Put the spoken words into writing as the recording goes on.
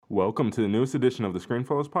Welcome to the newest edition of the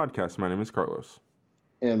Screenfellows podcast. My name is Carlos.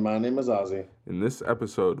 And my name is Ozzy. In this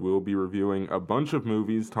episode, we will be reviewing a bunch of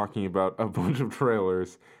movies, talking about a bunch of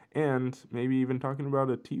trailers, and maybe even talking about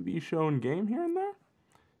a TV show and game here and there.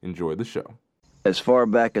 Enjoy the show. As far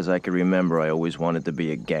back as I can remember, I always wanted to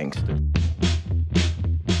be a gangster.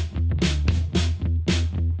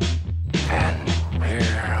 And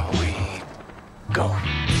here we go.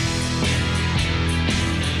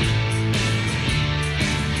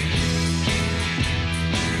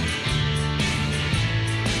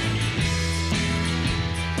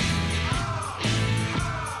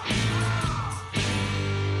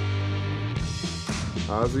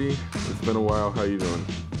 Ozzy, it's been a while. How you doing?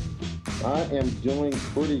 I am doing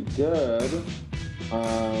pretty good. Just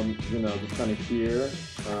kind of here.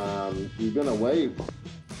 We've been away.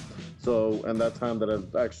 So, and that time that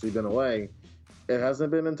I've actually been away, it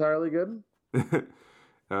hasn't been entirely good.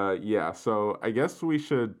 Yeah, so I guess we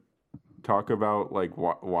should talk about like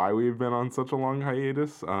why we've been on such a long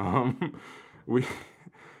hiatus. We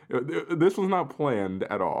this was not planned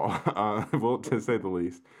at all, well, to say the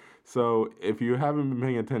least. So if you haven't been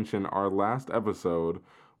paying attention, our last episode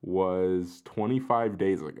was 25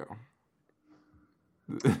 days ago.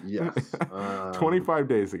 Yes. 25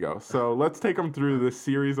 days ago. So let's take them through the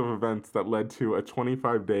series of events that led to a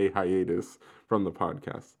 25-day hiatus from the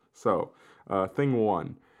podcast. So, thing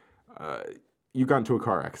one, you got into a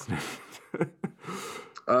car accident.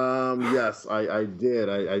 Yes, I did.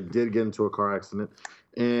 I did get into a car accident.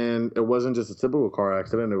 And it wasn't just a typical car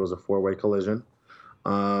accident. It was a four-way collision.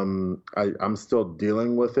 I'm still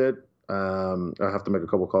dealing with it. I have to make a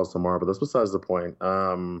couple calls tomorrow, but that's besides the point.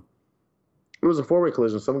 It was a four-way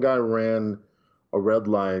collision. Some guy ran a red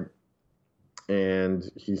light,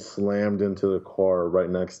 and he slammed into the car right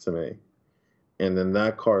next to me. And then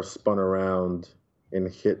that car spun around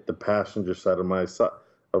and hit the passenger side of my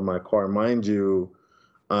car. Mind you,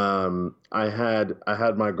 I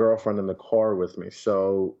had my girlfriend in the car with me,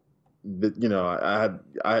 so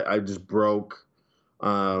I just broke.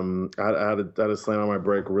 I had to slam on my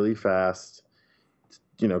brake really fast,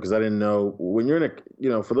 because I didn't know when you're in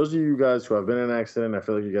for those of you guys who have been in an accident, I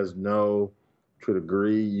feel like you guys know to a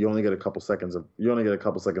degree, you only get a couple seconds to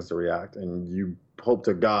react, and you hope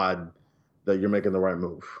to God that you're making the right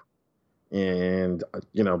move. And,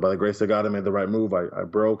 by the grace of God, I made the right move. I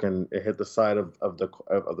broke and it hit the side of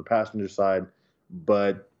the passenger side,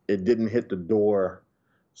 but it didn't hit the door.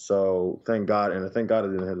 So thank God, and thank God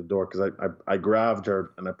it didn't hit the door because I grabbed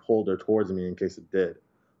her and I pulled her towards me in case it did.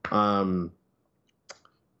 And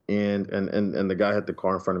the guy hit the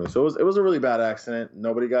car in front of me. So it was a really bad accident.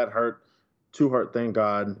 Nobody got too hurt, thank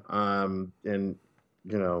God. It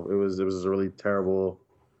was a really terrible,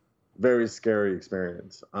 very scary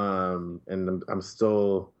experience. And I'm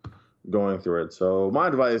still going through it. So my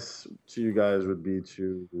advice to you guys would be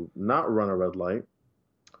to not run a red light.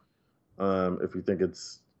 If you think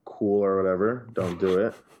it's cool or whatever, don't do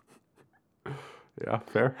it. Yeah,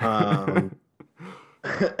 fair.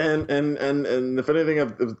 And if anything,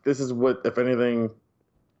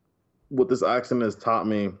 what this accident has taught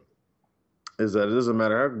me is that it doesn't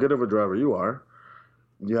matter how good of a driver you are,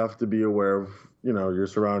 you have to be aware of, your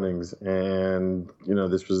surroundings. And,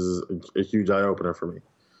 this was a huge eye opener for me.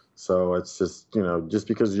 So it's just, just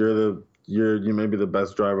because you may be the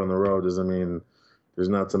best driver on the road doesn't mean there's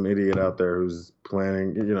not some idiot out there who's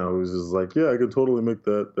planning, who's just like, yeah, I could totally make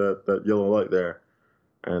that yellow light there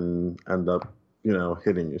and end up,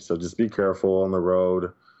 hitting you. So just be careful on the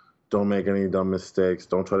road. Don't make any dumb mistakes.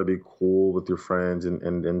 Don't try to be cool with your friends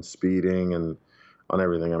and speeding and on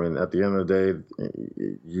everything. I mean, at the end of the day,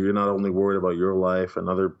 you're not only worried about your life and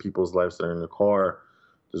other people's lives that are in the car.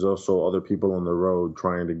 There's also other people on the road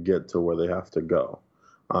trying to get to where they have to go.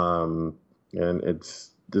 And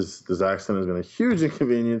it's, This accident has been a huge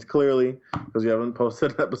inconvenience, clearly, because we haven't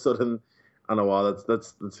posted an episode in a while.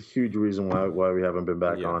 That's a huge reason why we haven't been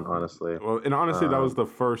back on, honestly. Well, and honestly, that was the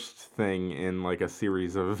first thing in like a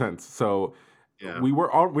series of events. So Yeah. we were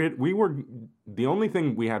the only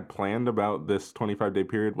thing we had planned about this 25-day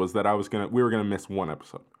period was that we were gonna miss one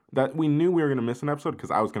episode. That we knew we were gonna miss an episode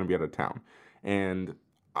because I was gonna be out of town, and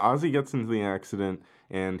Ozzy gets into the accident.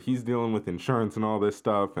 And he's dealing with insurance and all this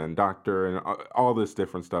stuff and doctor and all this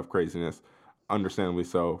different stuff, craziness, understandably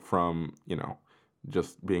so, from,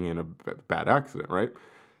 just being in a bad accident, right?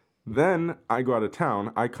 Then I go out of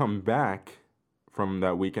town. I come back from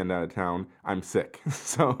that weekend out of town. I'm sick.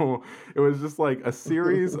 So it was just like a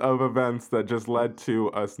series of events that just led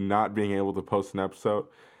to us not being able to post an episode.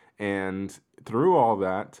 And through all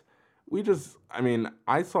that, I mean,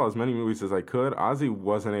 I saw as many movies as I could. Ozzy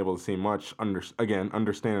wasn't able to see much. Again,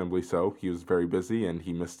 understandably so. He was very busy and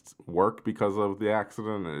he missed work because of the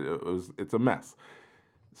accident. It's a mess.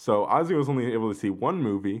 So Ozzy was only able to see one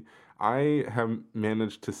movie. I have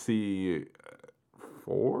managed to see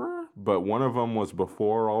four, but one of them was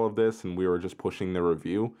before all of this, and we were just pushing the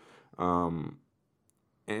review.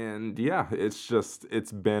 And yeah,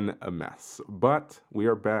 it's been a mess. But we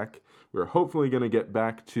are back. We're hopefully going to get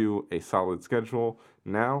back to a solid schedule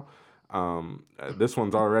now. This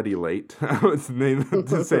one's already late. I was made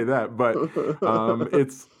to say that, but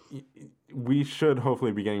we should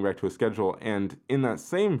hopefully be getting back to a schedule. And in that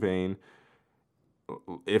same vein,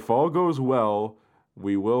 if all goes well,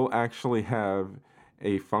 we will actually have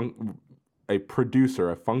a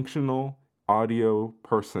producer, a functional audio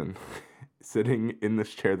person sitting in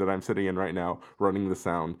this chair that I'm sitting in right now, running the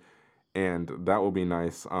sound, and that will be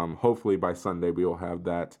nice. Hopefully by Sunday we will have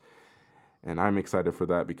that, and I'm excited for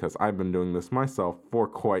that because I've been doing this myself for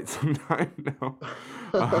quite some time now.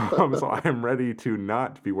 So I'm ready to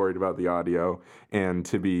not be worried about the audio and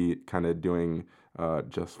to be kind of doing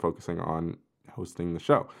just focusing on hosting the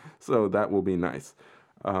show. So that will be nice.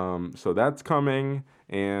 So that's coming,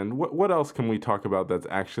 and what else can we talk about that's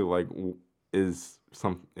actually like is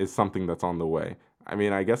something that's on the way? I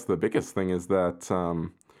mean, I guess the biggest thing is that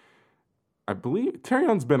I believe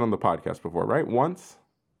Terrion's been on the podcast before, right? Once?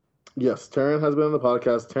 Yes, Taryn has been on the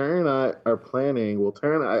podcast. Taryn and I are planning. Well,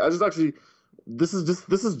 Taryn, I just actually, this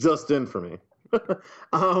is just in for me.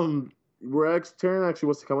 Taryn actually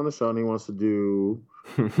wants to come on the show and he wants to do,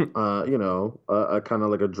 a kind of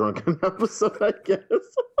like a drunken episode, I guess.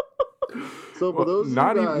 So for those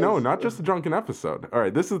not just a drunken episode. All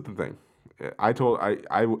right, this is the thing. I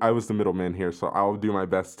was the middleman here, so I'll do my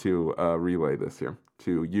best to relay this here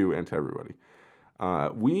to you and to everybody.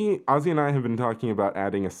 Ozzy and I have been talking about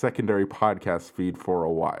adding a secondary podcast feed for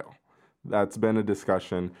a while. That's been a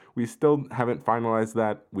discussion. We still haven't finalized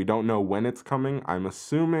that. We don't know when it's coming. I'm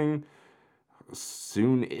assuming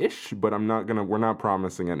soon-ish, but we're not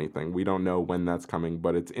promising anything. We don't know when that's coming,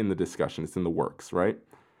 but it's in the discussion. It's in the works, right?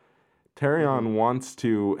 Terrion wants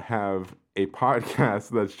to have a podcast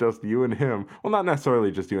that's just you and him. Well, not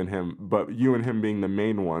necessarily just you and him, but you and him being the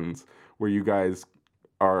main ones, where you guys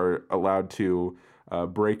are allowed to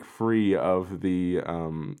break free of the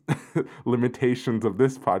limitations of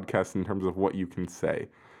this podcast in terms of what you can say,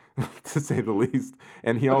 to say the least.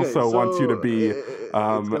 And he also wants you to be it's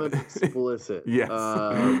gonna be explicit. Yes.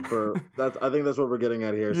 I think that's what we're getting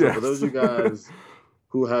at here. So yes. For those of you guys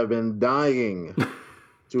who have been dying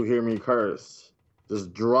to hear me curse,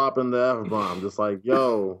 just dropping the F-bomb, just like,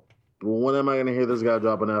 yo, when am I gonna hear this guy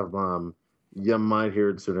drop an F-bomb? You might hear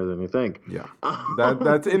it sooner than you think. Yeah,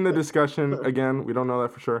 that's in the discussion. Again, we don't know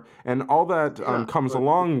that for sure. And all that comes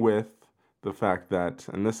along with the fact that,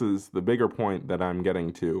 and this is the bigger point that I'm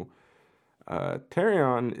getting to,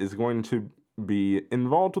 Terrion is going to be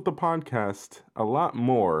involved with the podcast a lot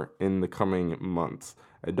more in the coming months.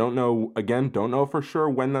 I don't know for sure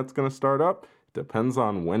when that's going to start up. Depends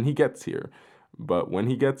on when he gets here. But when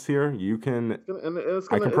he gets here, I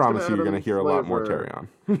can promise you, you're going to hear a lot more Terrion.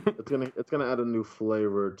 It's gonna add a new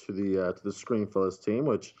flavor to the Screenfellas team,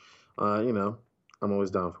 which, I'm always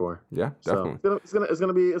down for. Yeah, definitely. So it's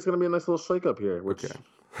gonna be a nice little shake up here, which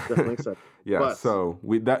definitely exciting. Yeah. But, so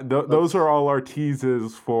those are all our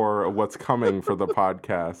teases for what's coming for the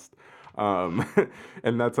podcast,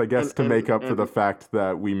 and that's, I guess, to make up for the fact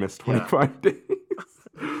that we missed 25 days.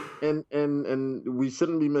 And we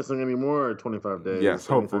shouldn't be missing any more 25 days. Yes,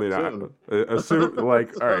 hopefully not. Assume all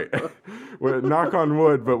right. Well, knock on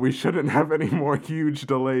wood, but we shouldn't have any more huge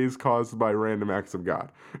delays caused by random acts of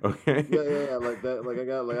God. Okay. Yeah. Like that.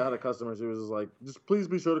 I had a customer. She was just like, "Just please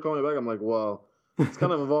be sure to call me back." I'm like, "Well, it's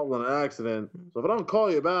kind of involved in an accident, so if I don't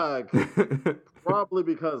call you back, probably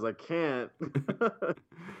because I can't.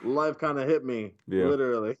 Life kind of hit me,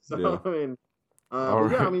 literally. So yeah. I mean."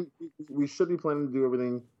 I mean, we should be planning to do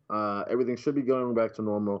everything. Everything should be going back to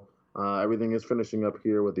normal. Everything is finishing up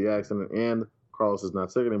here with the accident, and Carlos is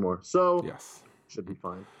not sick anymore. So, yes, should be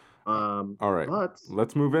fine. All right, but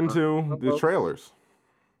let's move into the trailers.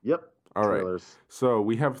 Yep. All trailers. Right. So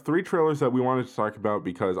we have 3 trailers that we wanted to talk about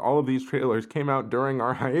because all of these trailers came out during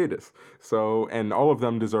our hiatus. So, and all of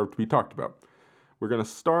them deserve to be talked about. We're going to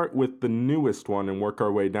start with the newest one and work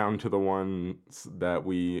our way down to the ones that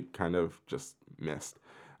we kind of just missed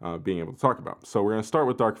being able to talk about. So we're going to start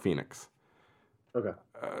with Dark Phoenix. Okay.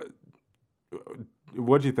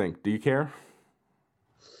 What do you think? Do you care?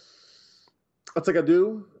 It's like I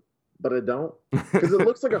do, but I don't. Because it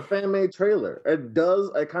looks like a fan-made trailer. It does.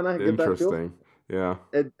 I kind of get that feel. Yeah.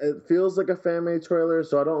 It feels like a fan made trailer,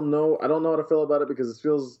 so I don't know how to feel about it because it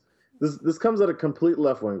feels this comes at a complete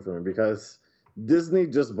left wing for me because Disney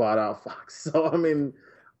just bought out Fox. So I mean,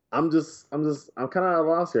 I'm kind of at a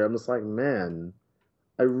loss here. I'm just like, man,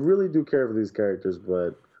 I really do care for these characters,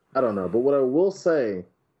 but I don't know. But what I will say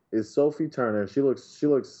is Sophie Turner. She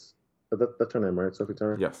looks that's her name, right? Sophie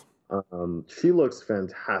Turner. Yes. She looks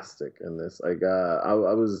fantastic in this. Like, I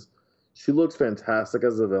was, she looks fantastic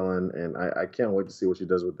as a villain, and I can't wait to see what she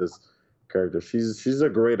does with this character. She's a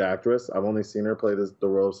great actress. I've only seen her play the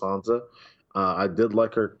role of Sansa. I did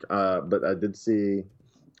like her, but I did see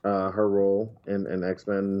her role in X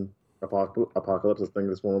Men Apocalypse. I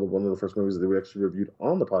think it's one of the first movies that we actually reviewed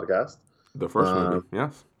on the podcast. The first movie.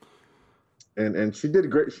 Yes. And she did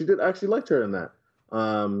great. She did actually liked her in that.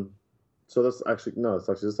 So that's actually no, it's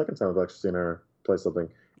actually the second time I've actually seen her play something.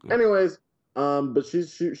 Yeah. Anyways, but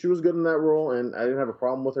she was good in that role, and I didn't have a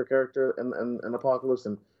problem with her character in Apocalypse,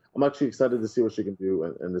 and I'm actually excited to see what she can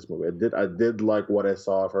do in this movie. I did like what I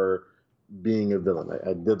saw of her being a villain.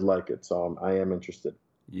 I did like it, so I am interested.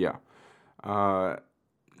 Yeah.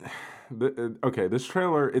 Okay, this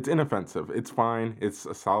trailer, it's inoffensive. It's fine. It's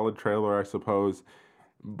a solid trailer, I suppose,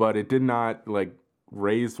 but it did not like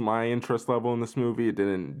raise my interest level in this movie. It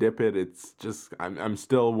didn't dip it. It's just I'm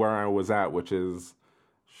still where I was at, which is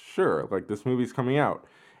sure, like this movie's coming out.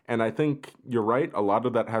 And I think you're right. A lot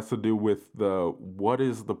of that has to do with what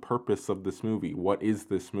is the purpose of this movie? What is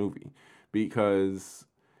this movie? Because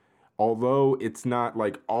although it's not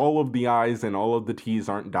like all of the I's and all of the T's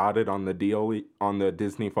aren't dotted on the deal on the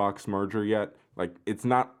Disney Fox merger yet, like it's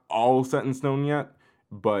not all set in stone yet,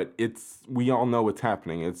 but we all know what's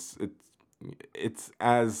happening. It's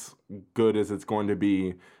as good as it's going to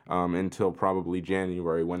be until probably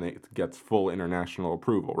January when it gets full international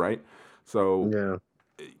approval, right? So yeah,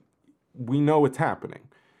 we know it's happening.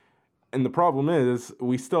 And the problem is,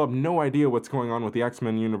 we still have no idea what's going on with the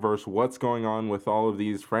X-Men universe, what's going on with all of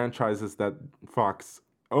these franchises that Fox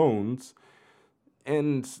owns.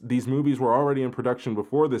 And these movies were already in production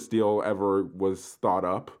before this deal ever was thought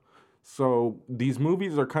up. So these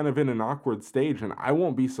movies are kind of in an awkward stage, and I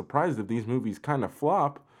won't be surprised if these movies kind of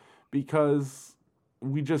flop because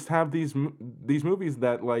we just have these movies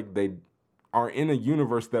that like they are in a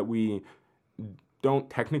universe that we don't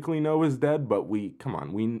technically know is dead, but we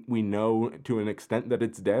know to an extent that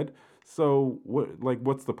it's dead. So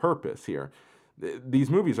what's the purpose here? These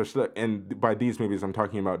movies are and by these movies I'm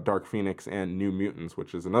talking about Dark Phoenix and New Mutants,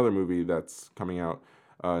 which is another movie that's coming out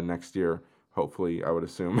next year. Hopefully, I would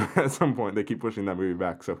assume at some point. They keep pushing that movie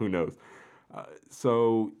back, so who knows?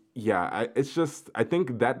 So yeah, I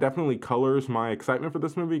think that definitely colors my excitement for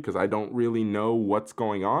this movie because I don't really know what's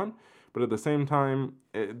going on. But at the same time,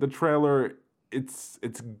 the trailer, it's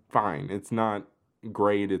fine. It's not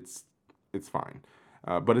great. It's fine.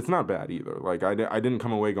 But it's not bad either. Like I didn't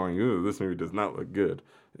come away going, "Ooh, this movie does not look good."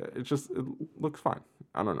 It looks fine.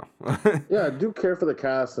 I don't know. Yeah, I do care for the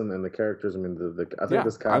cast and the characters. I mean, I think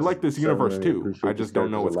this cast. I like this universe too. I just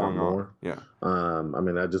don't know what's going on. Yeah. I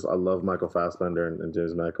mean, I love Michael Fassbender and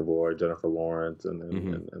James McAvoy, Jennifer Lawrence,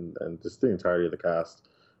 and just the entirety of the cast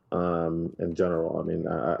in general. I mean,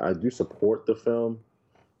 I do support the film,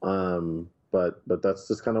 but that's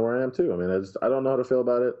just kind of where I am too. I mean, I don't know how to feel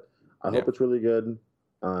about it. I hope it's really good.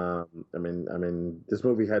 I mean, this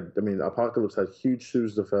movie Apocalypse had huge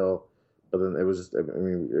shoes to fill, but then it was just,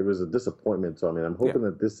 it was a disappointment. So, I mean, I'm hoping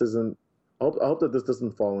that this isn't, I hope that this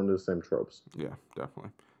doesn't fall into the same tropes. Yeah,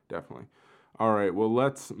 definitely. All right, well,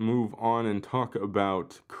 let's move on and talk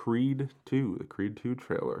about Creed 2, the Creed 2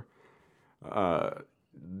 trailer.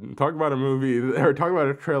 Talk about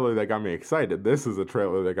a trailer that got me excited. This is a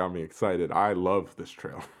trailer that got me excited. I love this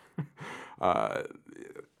trailer.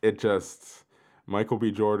 Michael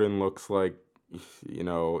B. Jordan looks like,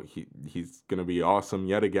 he's gonna be awesome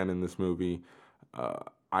yet again in this movie.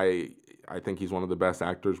 I think he's one of the best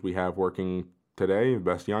actors we have working today,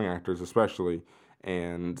 best young actors especially,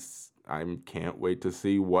 and I can't wait to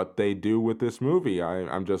see what they do with this movie.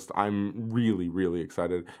 I'm really, really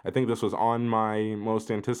excited. I think this was on my most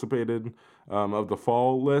anticipated of the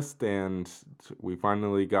fall list, and we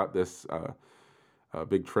finally got this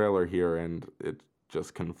big trailer here, and it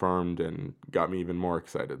just confirmed and got me even more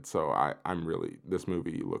excited. So this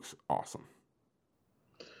movie looks awesome.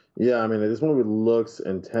 Yeah, I mean, this movie looks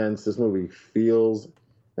intense. This movie feels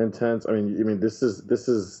intense. I mean, this is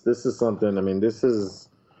something. I mean, this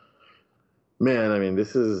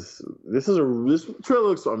trailer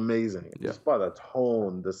looks amazing. Yeah. Just by the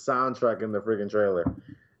tone, the soundtrack in the freaking trailer.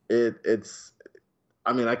 It's.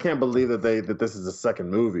 I mean, I can't believe that this is the second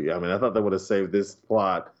movie. I mean, I thought they would have saved this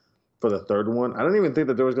plot for the third one. I didn't even think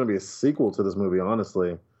that there was going to be a sequel to this movie,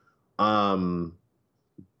 honestly.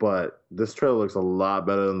 But this trailer looks a lot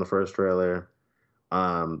better than the first trailer.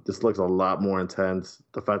 This looks a lot more intense.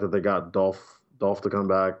 The fact that they got Dolph to come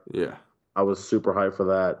back, Yeah. I was super hyped for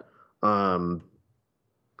that. And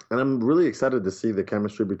I'm really excited to see the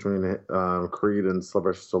chemistry between Creed and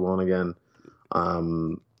Sylvester Stallone again.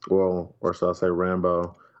 Or shall I say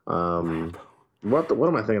Rambo? What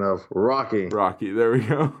am I thinking of? Rocky. Rocky. There we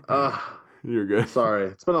go. You're good. Sorry,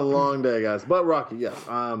 it's been a long day, guys. But Rocky, yes.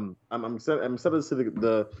 I'm excited to see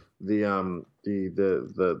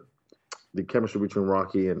the chemistry between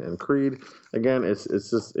Rocky and Creed. Again, it's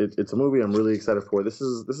a movie I'm really excited for. This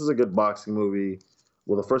is a good boxing movie.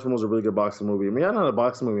 Well, the first one was a really good boxing movie. I mean, I not a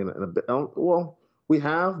boxing movie in a bit. Well, we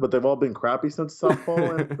have, but they've all been crappy since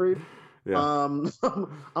Southpaw and Creed. Yeah.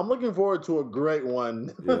 I'm looking forward to a great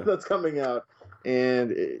one that's coming out,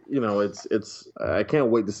 and it's I can't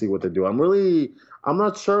wait to see what they do. I'm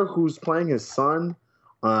not sure who's playing his son,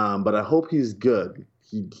 but I hope he's good.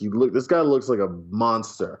 This guy looks like a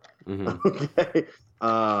monster. Mm-hmm. Okay.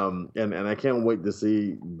 And I can't wait to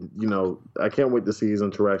see, I can't wait to see his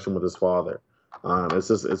interaction with his father.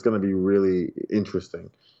 It's going to be really interesting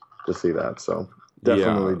to see that. So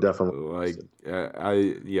definitely.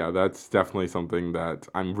 That's definitely something that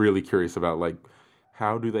I'm really curious about. Like,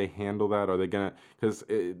 how do they handle that? Are they gonna? Because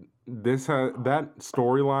that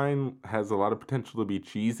storyline has a lot of potential to be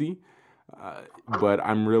cheesy. But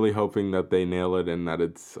I'm really hoping that they nail it and that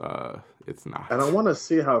it's not. And I want to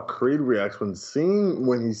see how Creed reacts when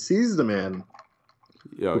he sees the man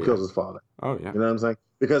who kills his father. Oh yeah. You know what I'm saying?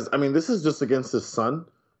 Because I mean, this is just against his son.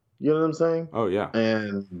 You know what I'm saying? Oh yeah.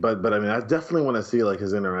 And but I mean, I definitely want to see like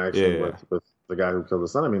his interaction with the guy who killed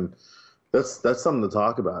his son. I mean, that's something to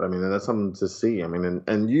talk about. I mean, and that's something to see. I mean,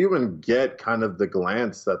 and you even get kind of the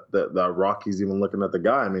glance that Rocky's even looking at the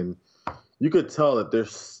guy. I mean, you could tell that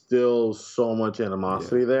there's still so much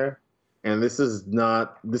animosity there, and this is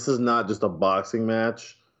not just a boxing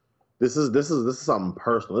match. This is something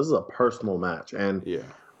personal. This is a personal match, and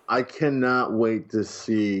I cannot wait to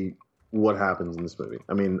see what happens in this movie.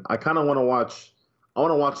 I mean, I kind of want to watch. I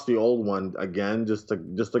want to watch the old one again just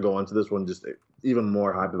to go into this one, just even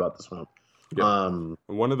more hype about this one. Yeah.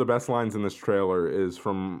 One of the best lines in this trailer is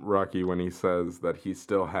from Rocky when he says that he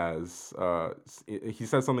still has, he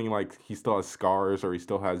says something like he still has scars or he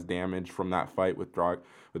still has damage from that fight with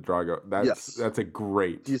Drago. That's a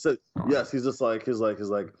great. He said yes. He's just like he's like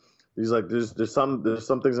there's some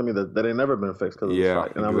things in me that ain't never been fixed because of this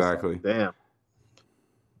fight. And exactly. I was like, damn.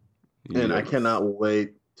 And I cannot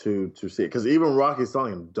wait to see it because even Rocky's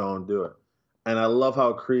telling him don't do it, and I love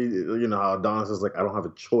how Creed, how Adonis is like I don't have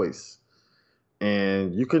a choice.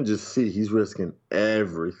 And you can just see he's risking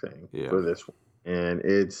everything for this one, and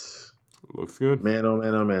it looks good. Man, oh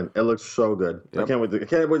man, oh man, it looks so good. Yep. I can't wait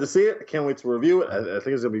to see it. I can't wait to review it. I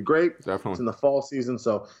think it's gonna be great. Definitely, it's in the fall season,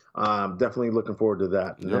 so definitely looking forward to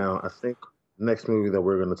that. Yep. Now, I think next movie that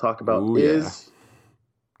we're going to talk about is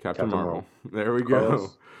Captain Marvel. There we go.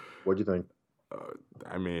 Carlos, what'd you think?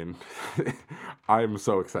 I mean, I'm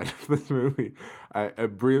so excited for this movie.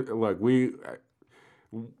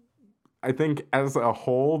 I think as a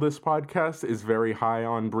whole, this podcast is very high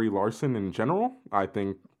on Brie Larson in general. I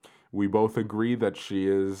think we both agree that she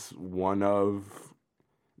is one of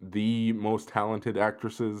the most talented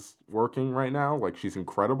actresses working right now. Like, she's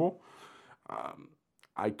incredible.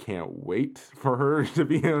 I can't wait for her to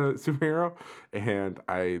be a superhero. And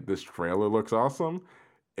this trailer looks awesome.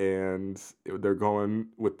 And they're going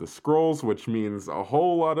with the Skrulls, which means a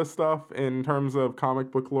whole lot of stuff in terms of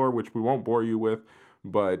comic book lore, which we won't bore you with.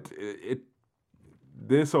 But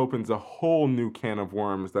this opens a whole new can of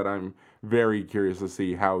worms that I'm very curious to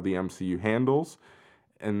see how the MCU handles.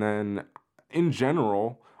 And then, in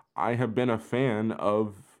general, I have been a fan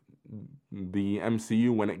of the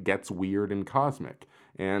MCU when it gets weird and cosmic.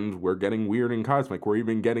 And we're getting weird and cosmic. We're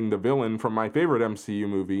even getting the villain from my favorite MCU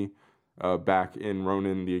movie back in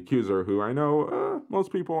Ronan the Accuser, who I know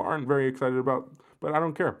most people aren't very excited about. But I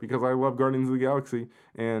don't care because I love Guardians of the Galaxy,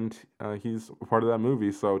 and he's part of that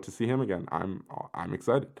movie. So to see him again, I'm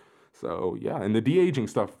excited. So yeah, and the de-aging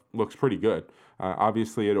stuff looks pretty good.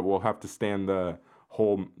 Obviously, it will have to stand the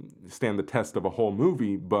test of a whole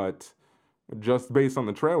movie. But just based on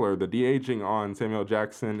the trailer, the de-aging on Samuel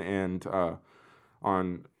Jackson and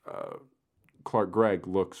on Clark Gregg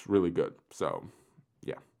looks really good. So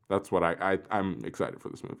yeah, that's what I'm excited for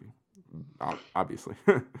this movie. Obviously.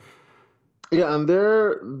 Yeah, and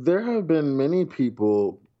there have been many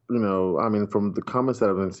people, I mean, from the comments that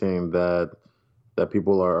I've been seeing that that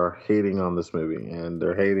people are hating on this movie, and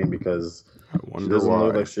they're hating because I she wonder doesn't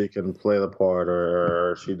look why. like she can play the part,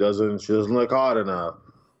 or she doesn't look hot enough,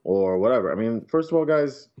 or whatever. I mean, first of all,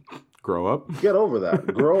 guys, Grow up. get over that.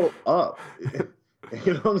 Grow up.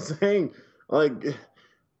 You know what I'm saying? Like,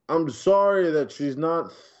 I'm sorry that she's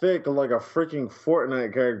not thick like a freaking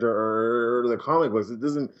Fortnite character or the comic books. It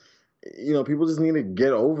doesn't, people just need to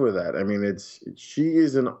get over that. I mean, she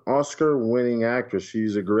is an Oscar-winning actress.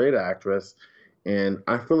 She's a great actress, and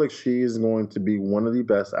I feel like she is going to be one of the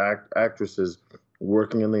best actresses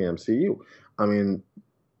working in the MCU. I mean,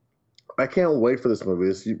 I can't wait for this movie.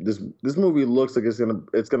 This movie looks like it's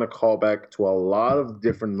gonna call back to a lot of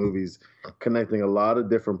different movies, connecting a lot of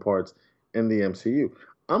different parts in the MCU.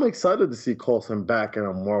 I'm excited to see Coulson back in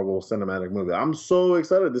a Marvel cinematic movie. I'm so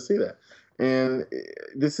excited to see that. And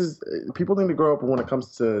people need to grow up when it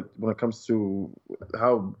comes to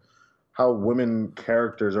how women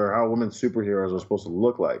characters or how women superheroes are supposed to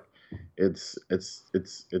look like. It's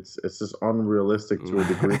just unrealistic to a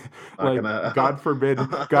degree. God forbid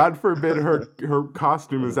her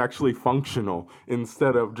costume is actually functional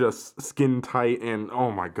instead of just skin tight. And oh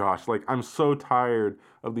my gosh, like, I'm so tired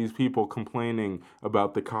of these people complaining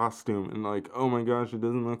about the costume and like, oh my gosh, it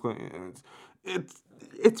doesn't look like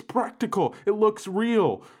it's practical, it looks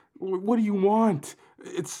real, what do you want?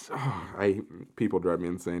 People drive me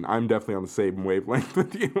insane. I'm definitely on the same wavelength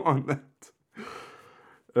with you on that.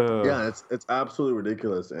 Yeah, it's absolutely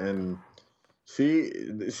ridiculous, and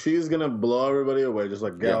she's gonna blow everybody away, just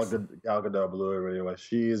like Gal Gadot blew everybody away.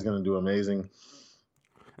 She is gonna do amazing.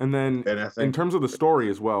 And then, in terms of the story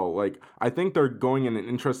as well, like, I think they're going in an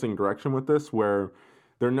interesting direction with this, where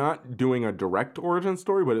they're not doing a direct origin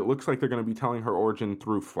story, but it looks like they're going to be telling her origin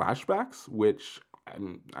through flashbacks, which,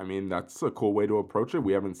 I mean, that's a cool way to approach it.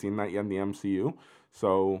 We haven't seen that yet in the MCU,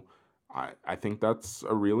 so I think that's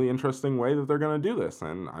a really interesting way that they're going to do this,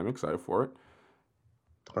 and I'm excited for it.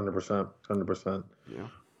 100%. Yeah.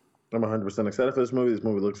 I'm 100% excited for this movie. This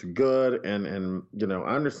movie looks good, and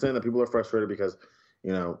I understand that people are frustrated because,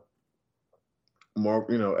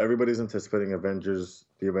 everybody's anticipating the Avengers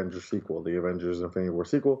sequel, the Avengers Infinity War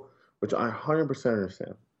sequel, which I 100%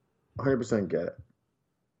 understand. 100% get it.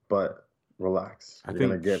 But relax. I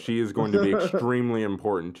think she is going to be extremely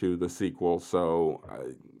important to the sequel, so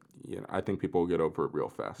I think people will get over it real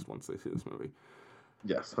fast once they see this movie.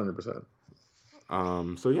 Yes, 100%.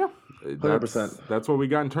 So yeah, 100%. That's what we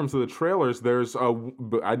got in terms of the trailers.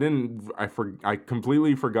 I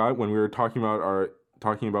completely forgot when we were talking about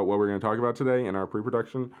what we're going to talk about today in our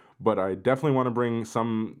pre-production, but I definitely want to bring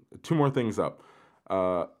two more things up.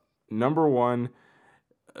 Number one,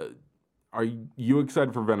 are you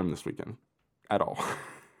excited for Venom this weekend at all?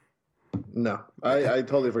 No, I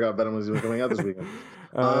totally forgot Venom was even coming out this weekend.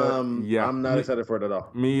 Yeah, I'm not excited for it at all.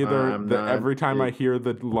 Me either. Every time I hear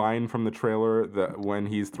the line from the trailer that when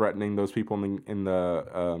he's threatening those people in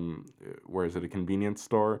the where is it, a convenience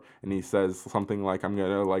store, and he says something like, "I'm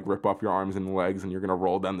gonna like rip off your arms and legs, and you're gonna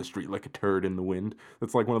roll down the street like a turd in the wind."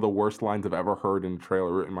 That's like one of the worst lines I've ever heard in a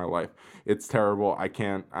trailer in my life. It's terrible. I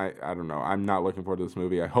don't know. I'm not looking forward to this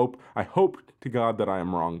movie. I hope to God that I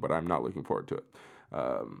am wrong, but I'm not looking forward to it.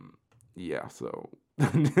 Yeah, so I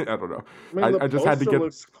don't know. I just had to get.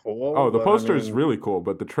 Looks cool, the poster is really cool,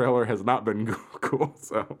 but the trailer has not been cool.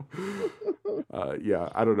 So, yeah,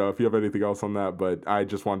 I don't know if you have anything else on that, but I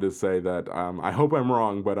just wanted to say that I hope I'm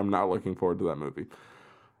wrong, but I'm not looking forward to that movie.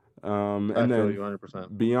 And I then feel you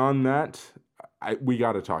 100%. Beyond that, we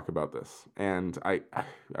got to talk about this, and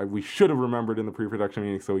we should have remembered in the pre-production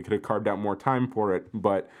meeting, so we could have carved out more time for it.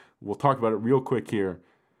 But we'll talk about it real quick here.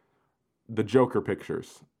 The Joker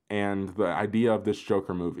pictures. And the idea of this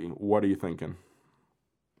Joker movie. What are you thinking?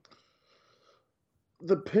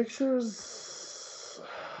 The pictures...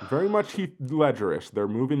 Very much Heath Ledger-ish. They're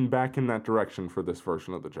moving back in that direction for this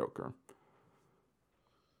version of the Joker.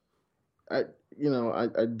 I don't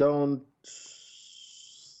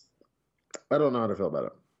know how to feel about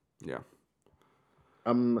it. Yeah.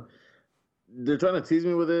 They're trying to tease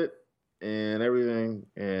me with it and everything,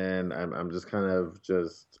 and I'm just kind of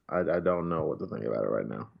I don't know what to think about it right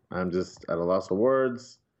now. I'm just at a loss of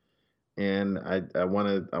words, and I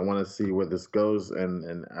want to see where this goes,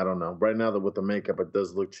 and I don't know. Right now, with the makeup, it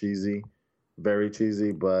does look cheesy, very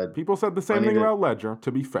cheesy. But people said the same thing about Ledger.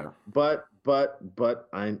 To be fair, but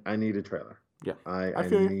I need a trailer. Yeah, I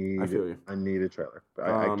feel you. I need a trailer.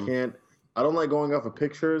 I can't. I don't like going off of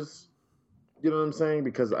pictures. You know what I'm saying?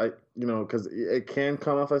 Because because it can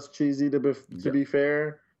come off as cheesy to be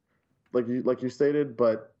fair, like you stated.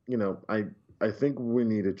 But I think we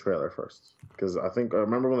need a trailer first, because I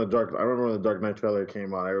remember when the Dark Knight trailer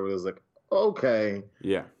came out, everybody was like, okay,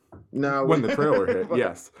 yeah, Now when the trailer hit, but-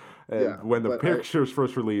 yes. Yeah, When the but pictures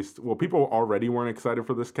first released, well, people already weren't excited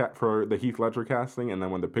for for the Heath Ledger casting, and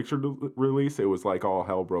then when the picture released, it was like all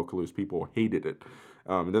hell broke loose. People hated it.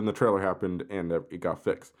 And then the trailer happened, and it got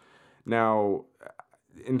fixed. Now,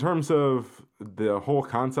 in terms of the whole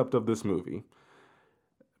concept of this movie,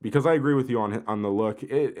 because I agree with you on the look,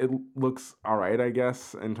 it looks all right, I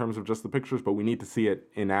guess, in terms of just the pictures, but we need to see it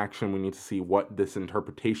in action. We need to see what this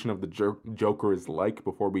interpretation of the Joker is like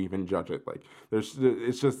before we even judge it. Like, there's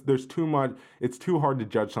too much. It's too hard to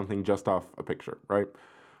judge something just off a picture, right?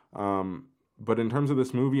 But in terms of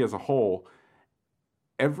this movie as a whole,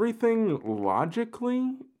 everything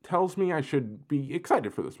logically tells me I should be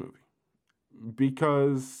excited for this movie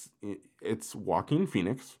because it's Joaquin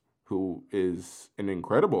Phoenix, who is an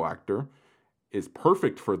incredible actor, is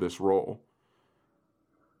perfect for this role.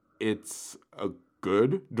 It's a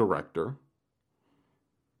good director.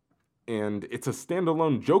 And it's a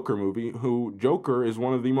standalone Joker movie, who Joker is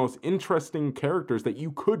one of the most interesting characters that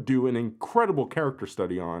you could do an incredible character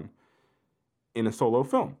study on in a solo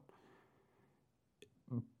film.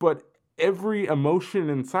 But every emotion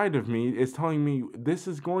inside of me is telling me this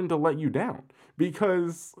is going to let you down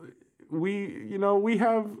because we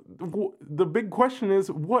have the big question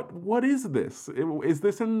is what is this? Is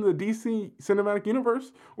this in the DC cinematic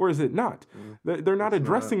universe or is it not? They're not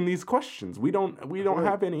addressing these questions. We don't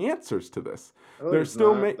have any answers to this. They're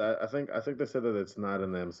still I think they said that it's not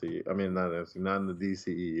in the MCU. I mean, not in the MCU, not in the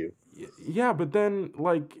DCEU. Yeah, but then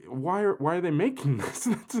like why are they making this?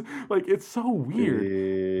 Like it's so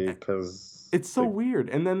weird. Because it's so weird.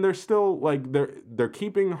 And then they're still like they're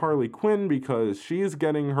keeping Harley Quinn because she's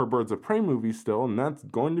getting her Birds of Prey movie still, and that's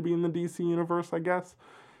going to be in the DC universe, I guess.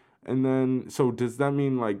 And then so does that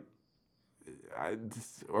mean like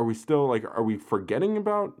are we still like are we forgetting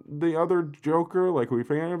about the other Joker? Like are we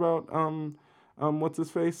forgetting about what's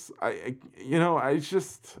his face?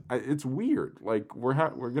 It's weird. Like we're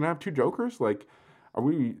gonna have two Jokers. Like are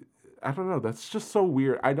we? I don't know. That's just so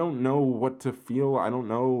weird. I don't know what to feel. I don't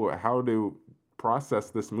know how to process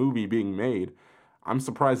this movie being made. I'm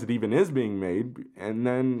surprised it even is being made. And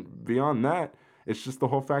then beyond that, it's just the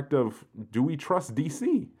whole fact of, do we trust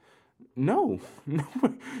DC? No.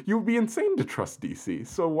 You would be insane to trust DC.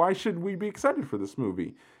 So why should we be excited for this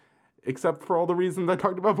movie? Except for all the reasons I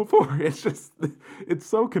talked about before. It's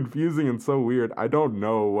so confusing and so weird. I don't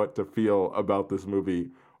know what to feel about this movie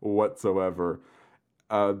whatsoever.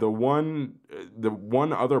 The one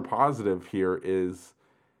other positive here is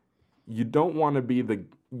you don't want to be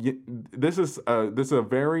this is a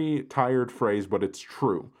very tired phrase, but it's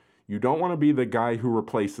true. You don't want to be the guy who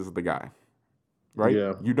replaces the guy, right?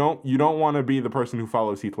 Yeah. You don't want to be the person who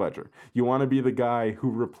follows Heath Ledger. You want to be the guy who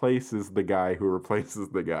replaces the guy who replaces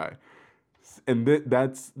the guy. And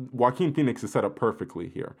that's Joaquin Phoenix is set up perfectly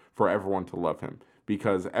here for everyone to love him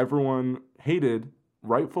because everyone hated,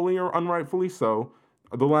 rightfully or unrightfully so,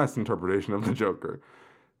 the last interpretation of the Joker.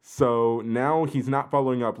 So now he's not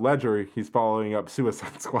following up Ledger, he's following up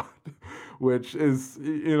Suicide Squad, which is,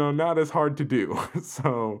 not as hard to do.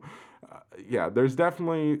 So, yeah, there's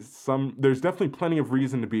definitely plenty of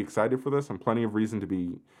reason to be excited for this and plenty of reason to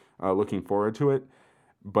be looking forward to it.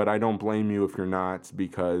 But I don't blame you if you're not,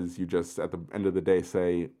 because you just, at the end of the day,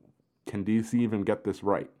 say, can DC even get this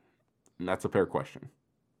right? And that's a fair question.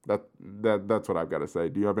 That's what I've got to say.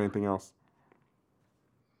 Do you have anything else?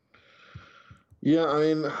 Yeah, I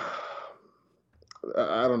mean,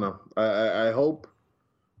 I don't know. I hope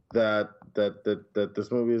that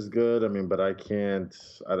this movie is good. I mean, but I can't.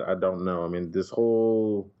 I don't know. I mean, this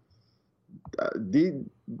whole the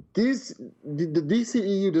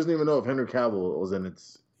DCEU doesn't even know if Henry Cavill was in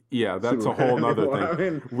its. Yeah, that's a whole nother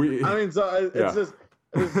thing. I mean, so it's just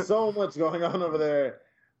there's so much going on over there.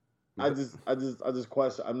 I just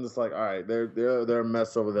question. I'm just like, all right, they're a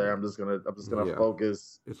mess over there. I'm just gonna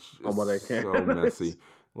focus on what I can. So messy.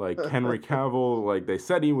 Like Henry Cavill, like they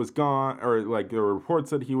said he was gone, or like the report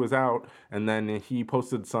said he was out, and then he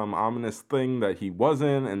posted some ominous thing that he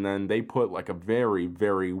wasn't, and then they put like a very,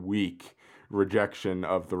 very weak rejection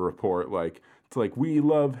of the report. Like it's like we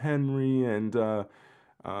love Henry and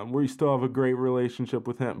we still have a great relationship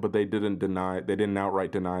with him, but they didn't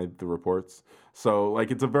outright deny the reports. So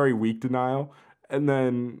like it's a very weak denial. And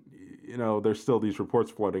then, there's still these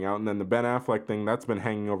reports floating out. And then the Ben Affleck thing, that's been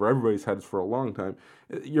hanging over everybody's heads for a long time.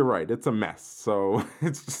 You're right, it's a mess. So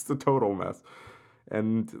it's just a total mess.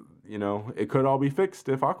 And, it could all be fixed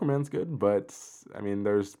if Aquaman's good, but I mean,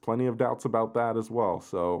 there's plenty of doubts about that as well.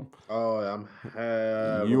 So, I'm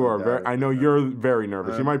you are very. I know you're very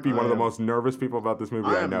nervous. You might be one of the most nervous people about this movie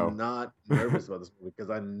I know. I'm not nervous about this movie because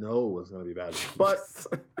I know it's going to be bad. But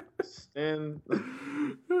stand.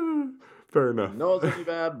 Fair enough. No, it's gonna be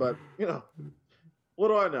bad, but what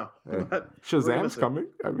do I know? Hey, But we're gonna Shazam's see. coming.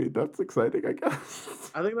 I mean, that's exciting, I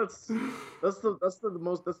guess. I think that's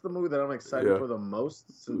the movie that I'm excited Yeah. for the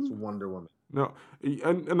most since Wonder Woman. No,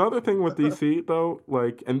 and another thing with DC though,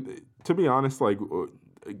 like, and to be honest, like,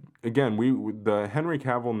 again, the Henry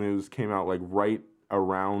Cavill news came out like right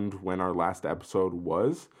around when our last episode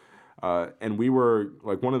was, and we were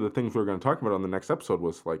like, one of the things we were going to talk about on the next episode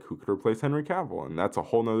was like who could replace Henry Cavill, and that's a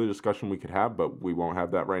whole nother discussion we could have, but we won't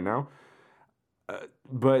have that right now.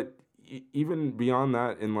 But even beyond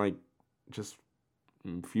that, in like just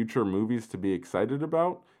future movies to be excited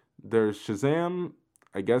about, there's Shazam.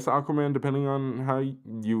 I guess Aquaman, depending on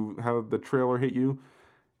how the trailer hit you.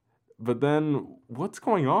 But then, what's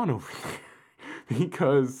going on over there?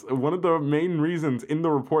 Because one of the main reasons in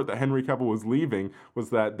the report that Henry Cavill was leaving was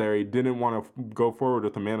that they didn't want to go forward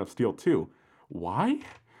with the Man of Steel 2. Why?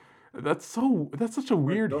 That's such a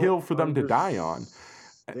weird hill for them to die on.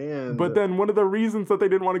 But then one of the reasons that they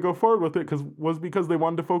didn't want to go forward with it was because they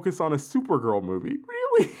wanted to focus on a Supergirl movie.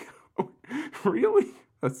 Really? Really?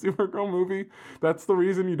 A Supergirl movie? That's the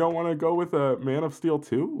reason you don't want to go with a Man of Steel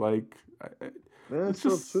 2? Like, Man of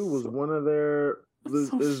Steel 2 was one of their...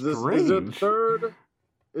 Is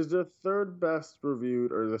their third best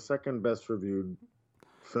reviewed or the second best reviewed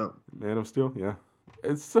film? Man of Steel? Yeah.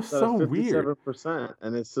 It's just so weird. 57%,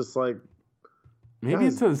 and it's just like... Maybe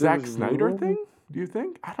guys, it's a Zack there's Snyder room- thing? Do you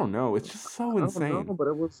think? I don't know. It's just so insane. I don't know, but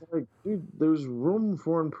it was like, dude, there's room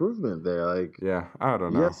for improvement there. Like, Yeah, I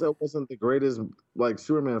don't know. yes, it wasn't the greatest like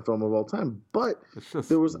Superman film of all time, but It's just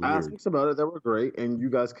there was weird. aspects about it that were great, and you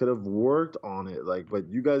guys could have worked on it. Like, but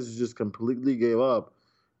you guys just completely gave up,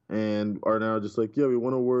 and are now just like, yeah, we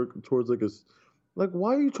want to work towards like like,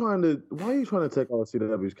 why are you trying to take all of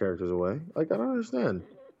CW's characters away? Like, I don't understand.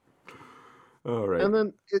 All right. And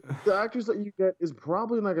then the actors that you get is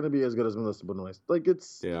probably not going to be as good as Melissa Benoist. Like,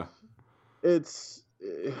 it's That's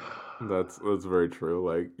very true.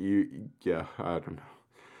 Like I don't know.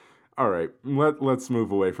 All right, let's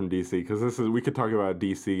move away from DC because we could talk about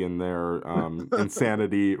DC and their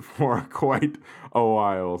insanity for quite a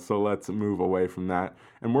while. So let's move away from that,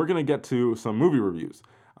 and we're gonna get to some movie reviews.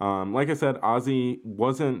 Like I said, Ozzy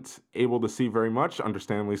wasn't able to see very much,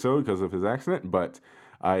 understandably so because of his accident, but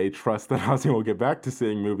I trust that Ozzy will get back to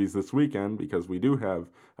seeing movies this weekend because we do have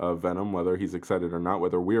Venom, whether he's excited or not,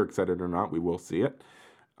 whether we're excited or not, we will see it.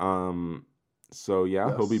 So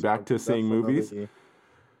yeah, he'll be back to seeing movies.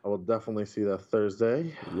 I will definitely see that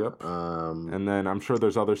Thursday. Yep. And then I'm sure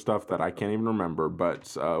there's other stuff that I can't even remember,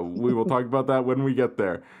 but we will talk about that when we get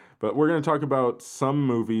there. But we're going to talk about some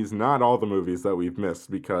movies, not all the movies that we've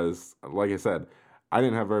missed, because like I said, I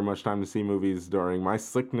didn't have very much time to see movies during my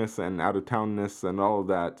sickness and out-of-townness and all of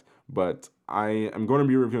that, but I am going to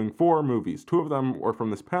be reviewing 4 movies. 2 of them were from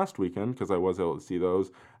this past weekend, because I was able to see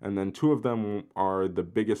those, and then 2 of them are the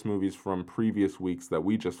biggest movies from previous weeks that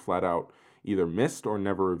we just flat out either missed or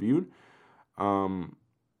never reviewed.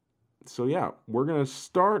 So yeah, we're going to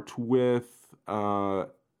start with The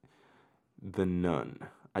Nun.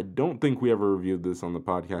 I don't think we ever reviewed this on the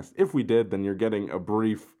podcast. If we did, then you're getting a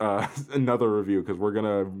brief, another review, because we're going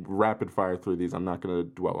to rapid fire through these. I'm not going to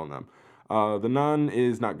dwell on them. The Nun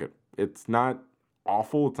is not good. It's not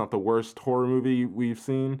awful. It's not the worst horror movie we've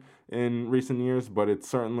seen in recent years, but it's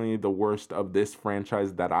certainly the worst of this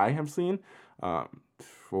franchise that I have seen.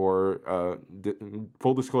 For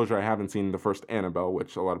full disclosure, I haven't seen the first Annabelle,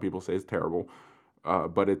 which a lot of people say is terrible.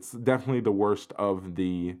 But it's definitely the worst of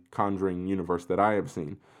the Conjuring universe that I have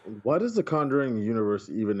seen. Why does the Conjuring universe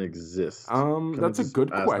even exist? That's a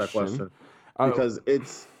good question. Because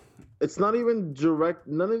it's not even direct.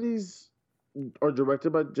 None of these are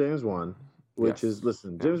directed by James Wan, which is,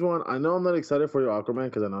 listen, James Wan, I know I'm not excited for your Aquaman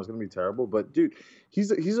because I know it's going to be terrible, but dude, he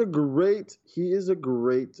is a great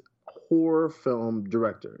horror film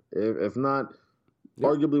director, if not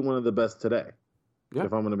arguably one of the best today,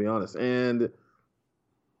 if I'm going to be honest. And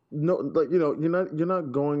no, like, you're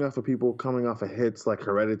not going off of people coming off of hits like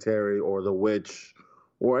Hereditary or The Witch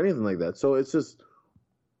or anything like that. So it's just,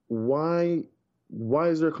 why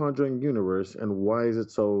is there a Conjuring universe and why is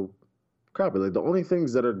it so crappy? Like, the only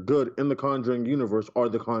things that are good in the Conjuring universe are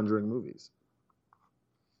the Conjuring movies.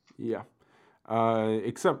 Yeah.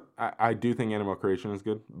 Except I do think Animal Creation is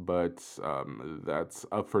good, but that's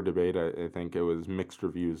up for debate. I think it was mixed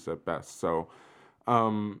reviews at best. So,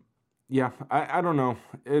 yeah, I don't know.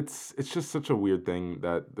 It's just such a weird thing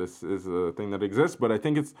that this is a thing that exists. But I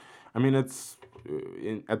think at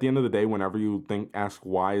the end of the day, whenever you ask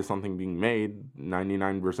why is something being made,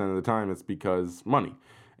 99% of the time it's because money.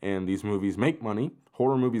 And these movies make money.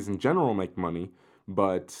 Horror movies in general make money.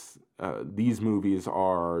 but these movies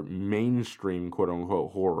are mainstream quote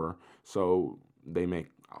unquote horror, so they make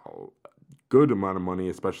a good amount of money,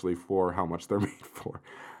 especially for how much they're made for.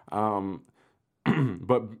 Um,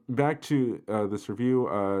 but back to this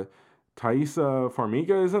review, Thaisa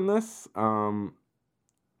Farmiga is in this.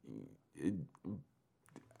 It,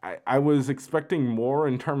 I was expecting more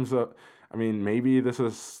in terms of, I mean, maybe this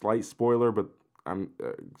is a slight spoiler, but I'm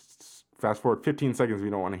fast forward 15 seconds if you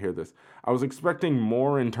don't want to hear this. I was expecting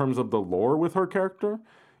more in terms of the lore with her character.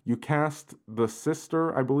 You cast the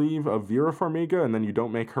sister, I believe, of Vera Farmiga, and then you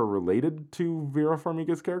don't make her related to Vera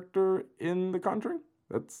Farmiga's character in The Conjuring.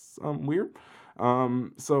 That's weird.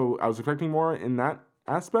 So I was expecting more in that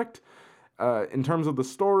aspect. In terms of the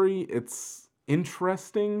story, it's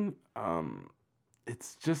interesting.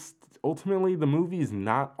 It's just ultimately the movie's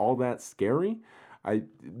not all that scary.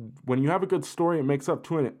 When you have a good story, it makes up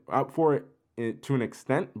for it to an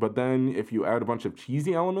extent. But then if you add a bunch of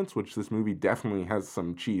cheesy elements, which this movie definitely has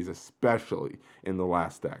some cheese, especially in the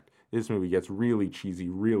last act, this movie gets really cheesy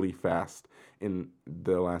really fast in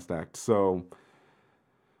the last act. So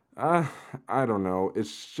I don't know.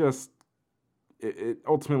 It's just it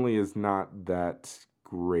ultimately is not that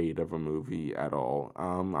great of a movie at all.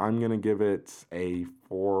 I'm gonna give it a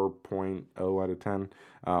 4.0 out of 10.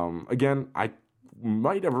 Again, I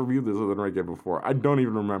might have reviewed this with Enrique before. I don't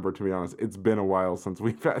even remember, to be honest. It's been a while since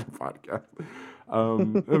we've had a podcast.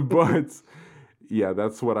 But yeah,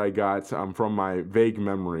 that's what I got from my vague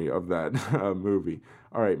memory of that movie.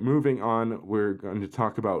 All right, moving on, we're going to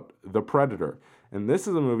talk about The Predator. And this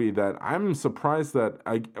is a movie that I'm surprised that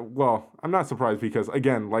I'm not surprised because,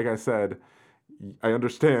 again, like I said, I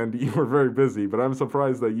understand you were very busy, but I'm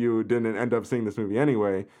surprised that you didn't end up seeing this movie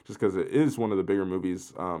anyway, just because it is one of the bigger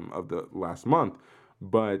movies of the last month.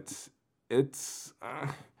 But it's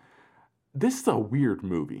this is a weird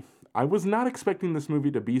movie. I was not expecting this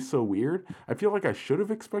movie to be so weird. I feel like I should have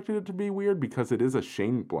expected it to be weird because it is a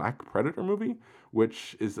Shane Black Predator movie,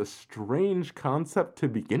 which is a strange concept to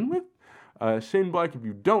begin with. Shane Black, if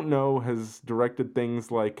you don't know, has directed things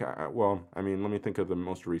like, let me think of the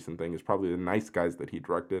most recent thing. It's probably The Nice Guys that he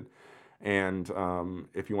directed. And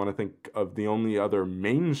if you want to think of the only other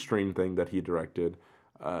mainstream thing that he directed,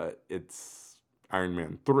 it's Iron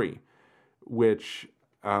Man 3, which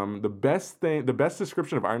the best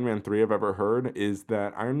description of Iron Man 3 I've ever heard is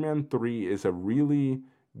that Iron Man 3 is a really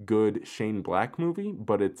good Shane Black movie,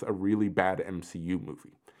 but it's a really bad MCU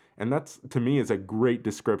movie. And that's, to me, is a great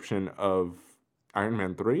description of Iron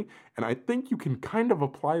Man 3. And I think you can kind of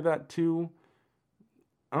apply that to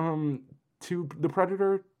The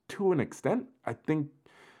Predator to an extent. I think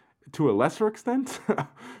to a lesser extent,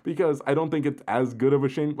 because I don't think it's as good of a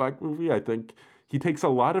Shane Black movie. I think he takes a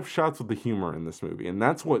lot of shots with the humor in this movie. And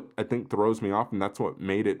that's what I think throws me off, and that's what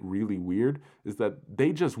made it really weird, is that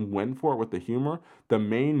they just went for it with the humor. The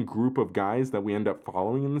main group of guys that we end up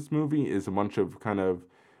following in this movie is a bunch of kind of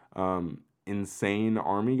insane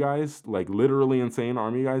army guys, like literally insane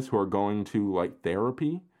army guys who are going to like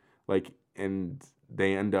therapy, like, and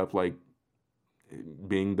they end up like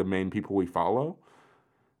being the main people we follow.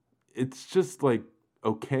 It's just like,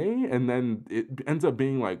 okay, and then it ends up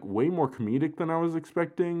being like way more comedic than I was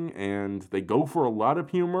expecting, and they go for a lot of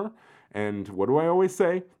humor. And what do I always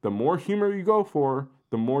say? The more humor you go for,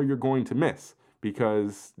 the more you're going to miss,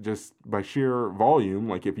 because just by sheer volume,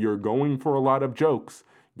 like if you're going for a lot of jokes,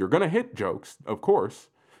 you're going to hit jokes, of course,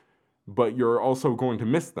 but you're also going to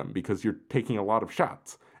miss them because you're taking a lot of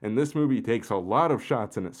shots. And this movie takes a lot of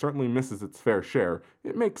shots, and it certainly misses its fair share.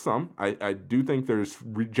 It makes some. I do think there's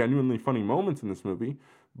genuinely funny moments in this movie,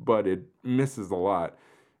 but it misses a lot.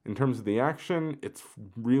 In terms of the action, it's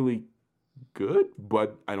really good,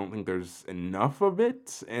 but I don't think there's enough of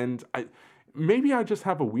it. And maybe I just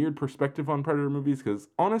have a weird perspective on Predator movies, because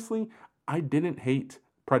honestly, I didn't hate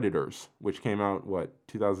Predators, which came out,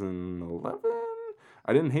 2011?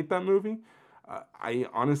 I didn't hate that movie. I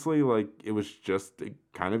honestly, it was just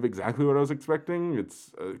kind of exactly what I was expecting.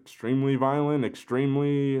 It's extremely violent,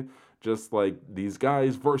 extremely just like these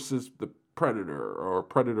guys versus the Predator or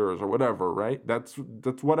Predators or whatever, right? That's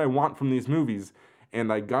what I want from these movies.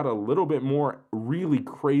 And I got a little bit more really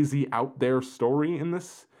crazy out there story in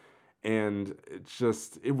this. And it's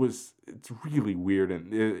really weird,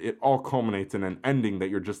 and it all culminates in an ending that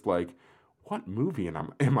you're just like, what movie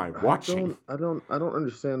am I watching? I don't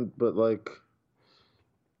understand, but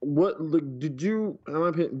did you, in my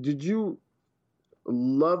opinion, did you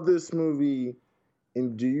love this movie,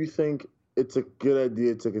 and do you think it's a good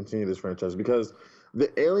idea to continue this franchise? Because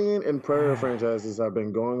the Alien and Predator franchises have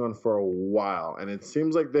been going on for a while, and it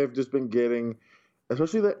seems like they've just been getting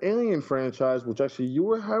especially the Alien franchise, which actually you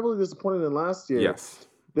were heavily disappointed in last year. Yes.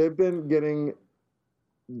 They've been getting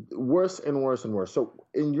worse and worse and worse. So,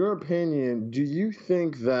 in your opinion, do you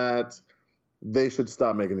think that they should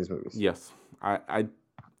stop making these movies? Yes, I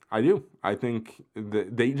do. I think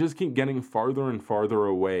they just keep getting farther and farther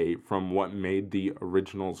away from what made the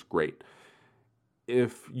originals great.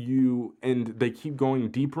 And they keep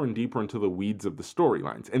going deeper and deeper into the weeds of the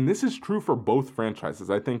storylines. And this is true for both franchises.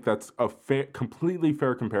 I think that's a completely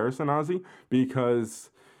fair comparison, Ozzy, because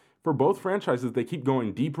for both franchises, they keep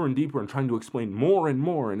going deeper and deeper and trying to explain more and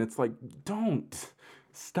more. And it's like, don't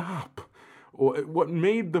stop. What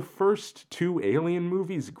made the first two Alien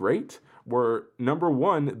movies great were, number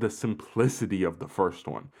one, the simplicity of the first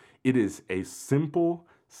one. It is a simple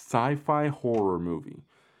sci-fi horror movie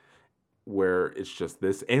where it's just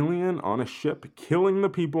this alien on a ship killing the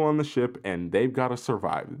people on the ship and they've got to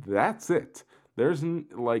survive. That's it. There's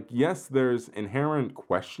yes, there's inherent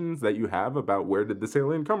questions that you have about where did this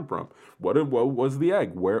alien come from? What was the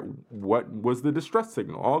egg? What was the distress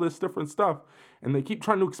signal? All this different stuff. And they keep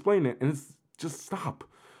trying to explain it and it's just stop.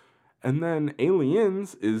 And then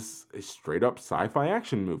Aliens is a straight up sci-fi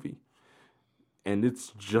action movie. And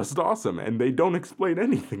it's just awesome. And they don't explain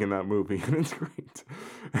anything in that movie. And it's great.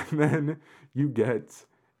 And then you get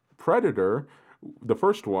Predator, the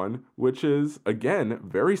first one, which is, again,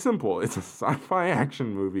 very simple. It's a sci-fi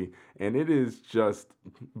action movie. And it is just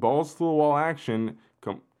balls to the wall action,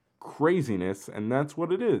 craziness. And that's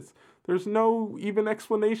what it is. There's no even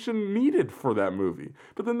explanation needed for that movie.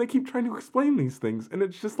 But then they keep trying to explain these things, and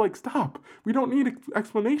it's just like, stop. We don't need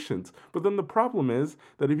explanations. But then the problem is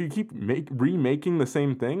that if you keep remaking the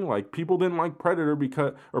same thing, like people didn't like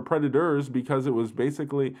Predators because it was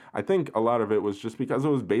basically, I think a lot of it was just because it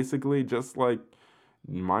was basically just like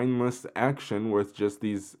mindless action with just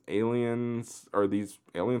these aliens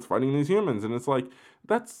fighting these humans. And it's like,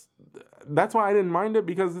 that's why I didn't mind it,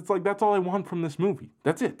 because it's like, that's all I want from this movie.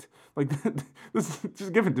 That's it. Like, this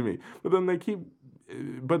just give it to me.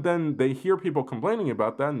 But then they hear people complaining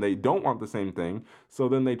about that and they don't want the same thing. So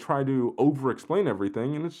then they try to over-explain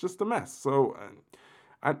everything and it's just a mess. So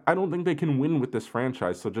I don't think they can win with this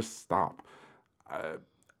franchise. So just stop.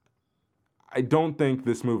 I don't think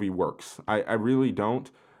this movie works. I really don't.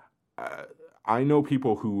 I know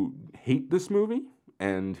people who hate this movie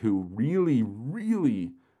and who really,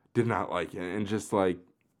 really did not like it, and just like,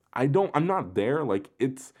 I'm not there. Like,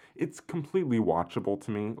 it's completely watchable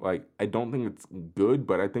to me. Like, I don't think it's good,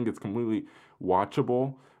 but I think it's completely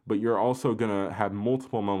watchable. But you're also gonna have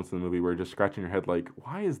multiple moments in the movie where you're just scratching your head like,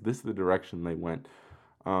 why is this the direction they went?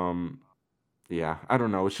 Yeah, I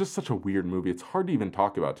don't know. It's just such a weird movie. It's hard to even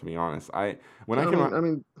talk about, to be honest. When I came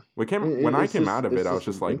out of it, I was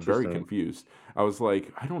just like very confused. I was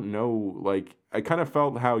like, I don't know. Like, I kind of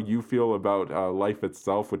felt how you feel about Life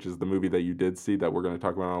Itself, which is the movie that you did see that we're going to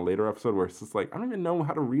talk about on a later episode, where it's just like, I don't even know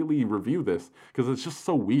how to really review this because it's just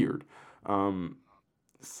so weird.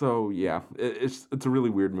 So yeah, it's a really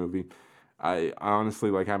weird movie. I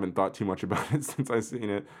honestly haven't thought too much about it since I've seen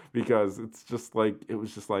it, because it's just like, it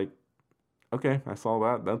was just like, okay, I saw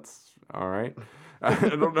that. That's all right. I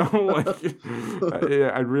don't know.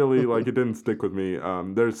 I really, it didn't stick with me.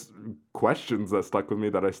 There's questions that stuck with me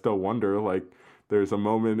that I still wonder. Like, there's a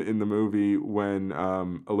moment in the movie when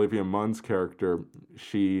Olivia Munn's character,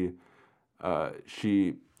 she's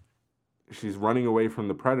running away from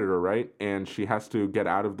the Predator, right? And she has to get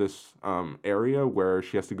out of this area where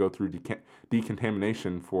she has to go through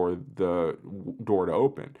decontamination for the door to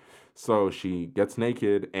open. So she gets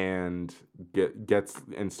naked and gets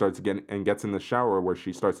in the shower where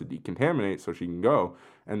she starts to decontaminate so she can go.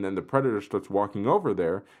 And then the Predator starts walking over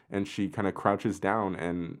there, and she kind of crouches down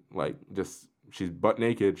and she's butt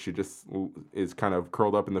naked. She just is kind of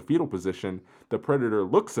curled up in the fetal position. The Predator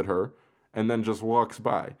looks at her and then just walks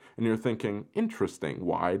by. And you're thinking, interesting,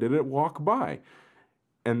 why did it walk by?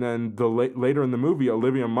 And then later in the movie,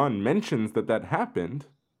 Olivia Munn mentions that happened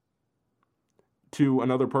to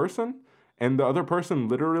another person, and the other person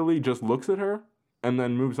literally just looks at her and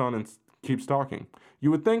then moves on and keeps talking.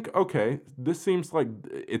 You would think, okay, this seems like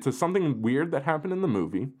it's something weird that happened in the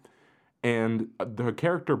movie, and the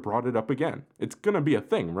character brought it up again. It's going to be a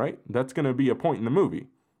thing, right? That's going to be a point in the movie.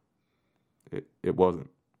 It wasn't.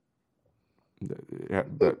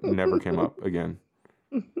 That never came up again.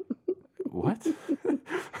 What?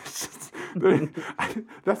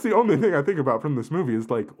 That's the only thing I think about from this movie is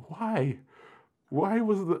like, why? Why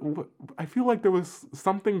was I feel like there was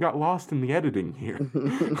something got lost in the editing here.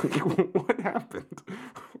 What happened?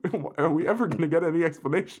 Are we ever going to get any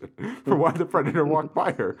explanation for why the predator walked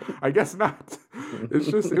by her? I guess not.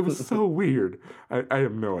 It was so weird. I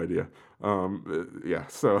have no idea. Yeah,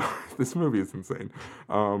 so this movie is insane.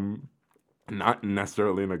 Not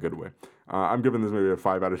necessarily in a good way. I'm giving this movie a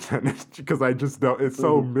 5 out of 10 because I just don't, it's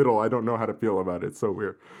so middle. I don't know how to feel about it. It's so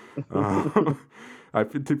weird. I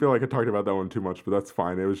feel like I talked about that one too much, but that's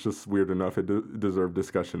fine. It was just weird enough. It deserved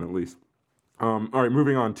discussion at least. All right,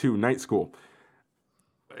 moving on to Night School.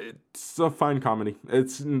 It's a fine comedy.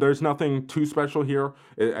 There's nothing too special here.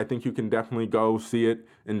 I think you can definitely go see it,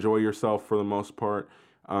 enjoy yourself for the most part.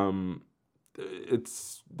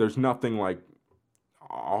 There's nothing like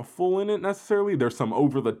awful in it necessarily. There's some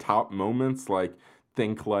over the top moments, like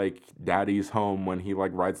think like Daddy's Home when he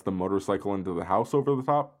like rides the motorcycle into the house over the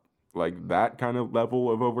top, like that kind of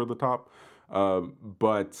level of over the top.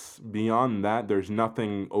 But beyond that, there's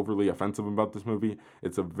nothing overly offensive about this movie.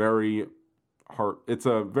 It's a very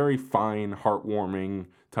fine, heartwarming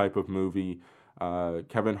type of movie.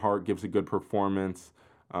 Kevin Hart gives a good performance.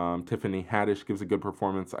 Tiffany Haddish gives a good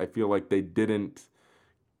performance. I feel like they didn't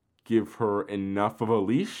give her enough of a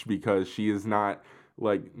leash because she is not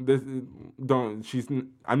like this.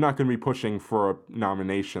 I'm not going to be pushing for a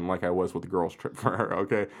nomination like I was with Girls Trip for her.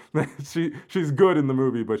 Okay, she's good in the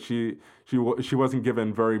movie, but she wasn't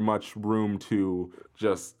given very much room to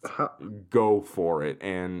just go for it.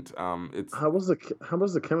 And it's how was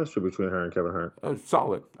the chemistry between her and Kevin Hart?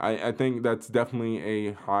 Solid. I think that's definitely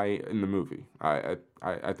a high in the movie. I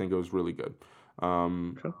think it was really good.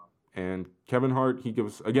 Okay. And Kevin Hart, he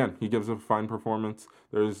gives a fine performance.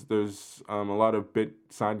 There's a lot of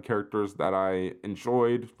side characters that I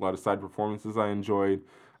enjoyed, a lot of side performances I enjoyed.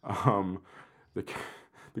 The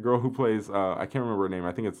girl who plays, I can't remember her name,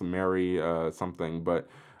 I think it's Mary something, but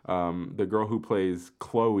the girl who plays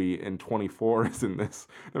Chloe in 24 is in this.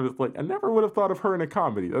 I was like, I never would have thought of her in a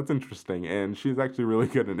comedy. That's interesting, and she's actually really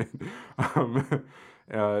good in it.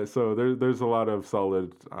 So there's a lot of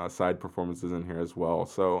solid side performances in here as well.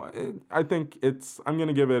 So I think I'm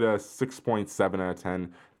gonna give it a 6.7 out of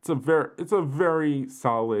 10. It's a very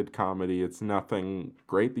solid comedy. It's nothing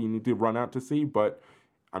great that you need to run out to see, but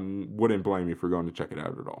I wouldn't blame you for going to check it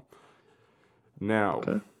out at all. Now,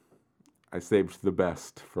 okay. I saved the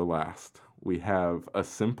best for last. We have A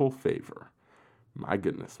Simple Favor. My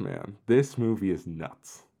goodness, man, this movie is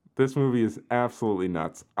nuts. This movie is absolutely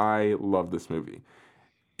nuts. I love this movie.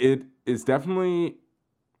 It is definitely.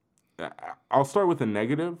 I'll start with a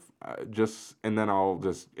negative, and then I'll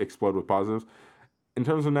just explode with positives. In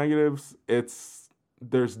terms of negatives,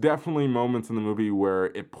 there's definitely moments in the movie where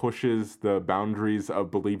it pushes the boundaries of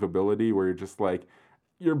believability, where you're just like,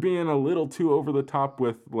 you're being a little too over the top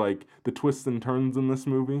with like the twists and turns in this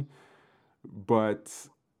movie. But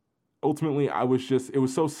ultimately, it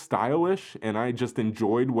was so stylish, and I just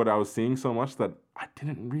enjoyed what I was seeing so much that I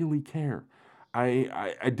didn't really care.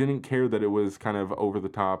 I didn't care that it was kind of over the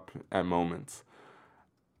top at moments,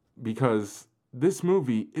 because this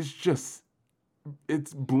movie is just,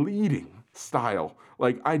 it's bleeding style.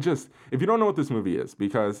 Like, if you don't know what this movie is,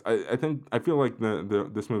 because I feel like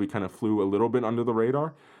this movie kind of flew a little bit under the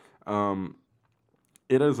radar.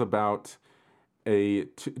 It is about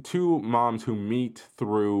two moms who meet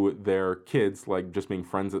through their kids, like just being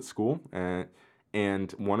friends at school,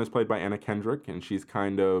 and one is played by Anna Kendrick, and she's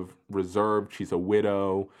kind of reserved. She's a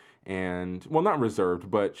widow, and well, not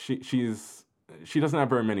reserved, but she doesn't have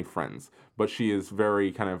very many friends, but she is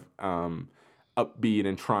very kind of upbeat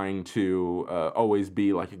and trying to always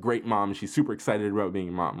be like a great mom. She's super excited about being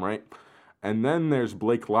a mom, right? And then there's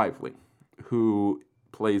Blake Lively, who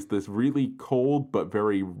plays this really cold but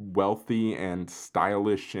very wealthy and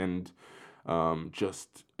stylish and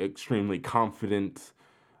just extremely confident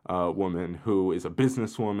woman who is a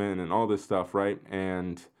businesswoman and all this stuff, right?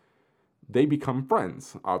 And they become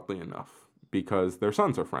friends, oddly enough, because their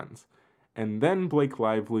sons are friends. And then Blake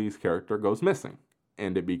Lively's character goes missing,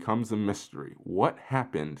 and it becomes a mystery. What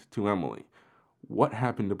happened to Emily? What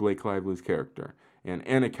happened to Blake Lively's character? And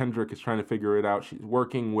Anna Kendrick is trying to figure it out. She's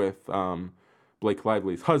working with Blake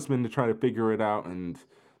Lively's husband to try to figure it out, and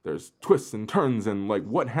there's twists and turns and like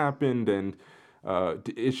what happened, and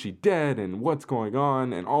is she dead, and what's going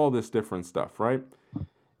on, and all this different stuff, right?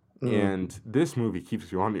 And this movie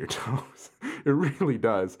keeps you on your toes. It really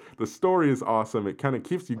does. The story is awesome. It kind of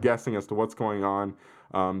keeps you guessing as to what's going on.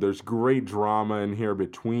 There's great drama in here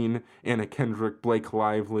between Anna Kendrick, Blake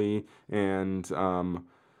Lively, and who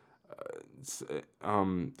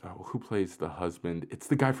plays the husband? It's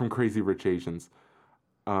the guy from Crazy Rich Asians.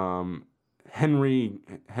 Henry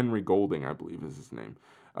Golding, I believe is his name.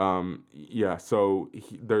 Yeah, so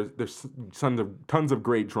there's tons of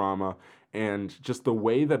great drama, and just the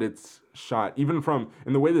way that it's shot,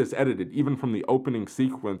 and the way that it's edited, even from the opening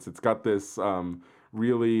sequence, it's got this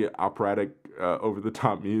really operatic, over the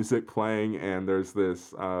top music playing, and there's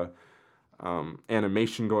this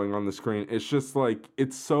animation going on the screen. It's just like,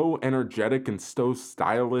 it's so energetic and so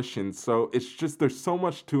stylish, and so it's just, there's so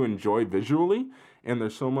much to enjoy visually, and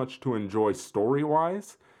there's so much to enjoy story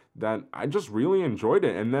wise, that I just really enjoyed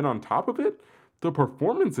it. And then on top of it, the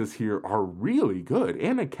performances here are really good.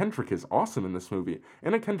 Anna Kendrick is awesome in this movie.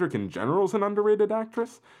 Anna Kendrick in general is an underrated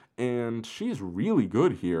actress, and she's really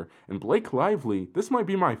good here. And Blake Lively, this might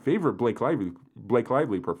be my favorite Blake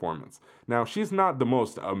Lively performance. Now, she's not the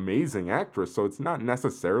most amazing actress, so it's not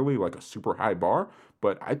necessarily like a super high bar,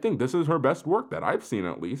 but I think this is her best work that I've seen,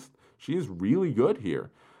 at least. She's really good here.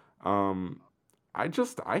 I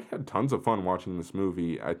had tons of fun watching this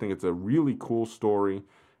movie. I think it's a really cool story,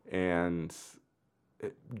 and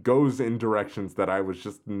it goes in directions that I was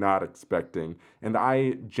just not expecting. And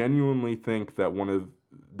I genuinely think that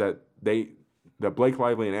that Blake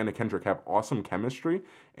Lively and Anna Kendrick have awesome chemistry,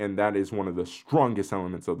 and that is one of the strongest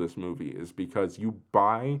elements of this movie, is because you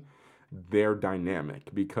buy their dynamic,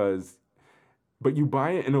 but you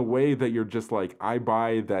buy it in a way that you're just like, I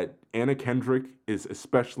buy that Anna Kendrick is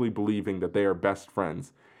especially believing that they are best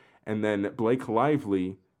friends. And then Blake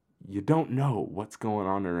Lively, you don't know what's going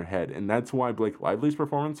on in her head. And that's why Blake Lively's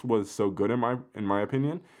performance was so good in my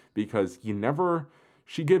opinion, because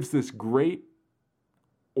she gives this great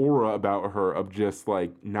aura about her of just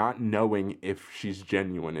like not knowing if she's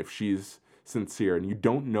genuine, if she's sincere, and you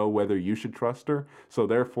don't know whether you should trust her. So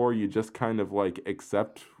therefore you just kind of like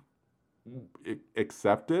accept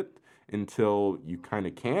it until you kind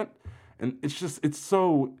of can't. And it's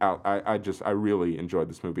so out. I really enjoyed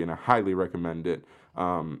this movie, and I highly recommend it.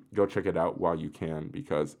 Go check it out while you can,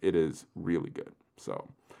 because it is really good. So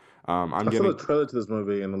I saw the trailer to this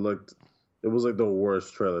movie, and it was like the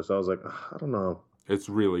worst trailer. So I was like, I don't know. It's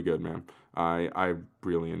really good, man. I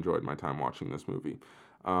really enjoyed my time watching this movie.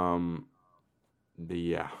 I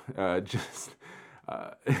just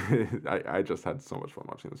had so much fun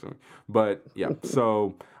watching this movie. But yeah,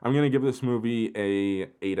 so I'm gonna give this movie a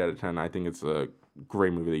 8 out of 10. I think it's a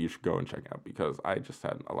great movie that you should go and check out, because I just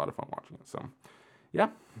had a lot of fun watching it. So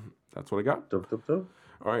yeah, that's what I got. Dope.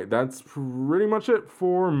 All right, that's pretty much it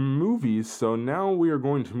for movies. So now we are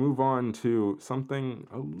going to move on to something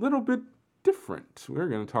a little bit different. We're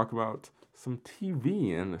going to talk about some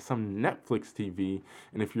TV and some Netflix TV.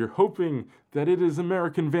 And if you're hoping that it is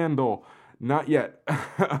American Vandal, not yet.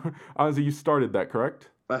 Ozzy, you started that, correct?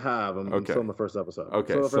 I have. I'm still in the first episode.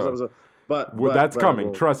 Okay, still the first episode. But that's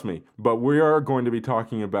coming. Trust me. But we are going to be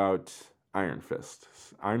talking about Iron Fist.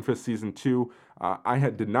 Iron Fist season 2. I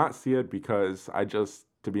did not see it because I just,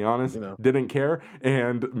 to be honest, didn't care.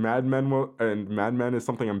 And Mad Men is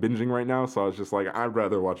something I'm binging right now, so I was just like, I'd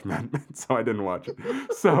rather watch Mad Men, so I didn't watch it.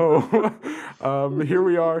 So here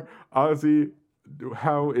we are. Ozzy,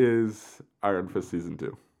 how is Iron Fist season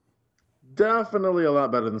 2? Definitely a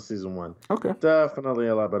lot better than season 1. Okay. Definitely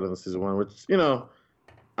a lot better than season 1, which, I know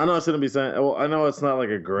I shouldn't be saying, well, I know it's not like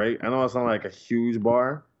I know it's not like a huge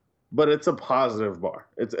bar, but it's a positive bar.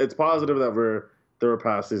 It's positive that we're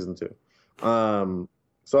past season 2.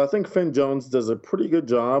 So I think Finn Jones does a pretty good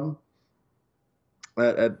job.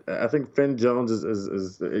 I think Finn Jones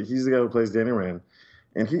is he's the guy who plays Danny Rand,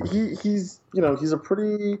 and he's a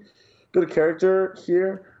pretty good character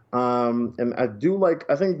here. And I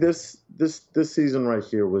think this season right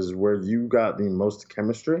here was where you got the most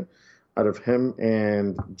chemistry out of him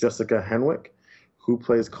and Jessica Henwick, who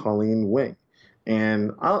plays Colleen Wing.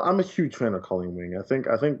 And I'm a huge fan of Colleen Wing. I think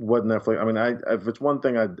what Netflix, I mean, if it's one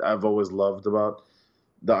thing I've always loved about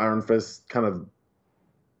the Iron Fist what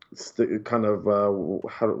is it,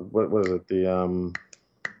 the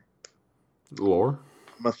lore,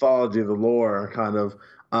 mythology, the lore kind of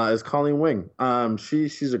is Colleen Wing.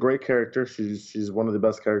 She's a great character. She's one of the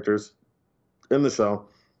best characters in the show,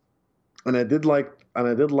 and I did like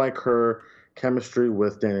her chemistry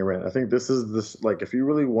with Danny Rand. I think this like, if you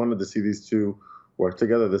really wanted to see these two work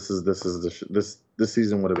together, this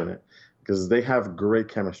season would have been it, because they have great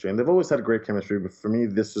chemistry, and they've always had great chemistry. But for me,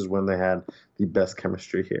 this is when they had the best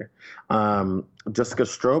chemistry here. Jessica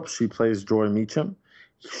Stroop, she plays Joy Meacham.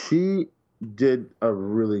 She did a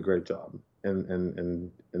really great job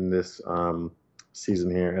in this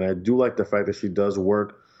season here, and I do like the fact that she does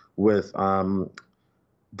work with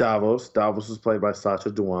Davos. Davos is played by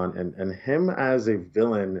Sacha Dhawan, and him as a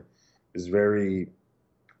villain is very,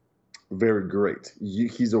 very great.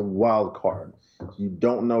 He's a wild card. You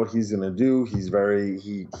don't know what he's gonna do. He's very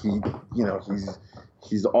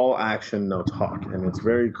he's all action, no talk, and it's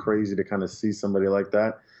very crazy to kind of see somebody like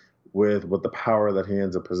that with the power that he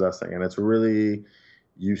ends up possessing, and it's really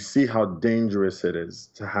you see how dangerous it is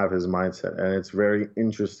to have his mindset, and it's very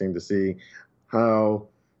interesting to see how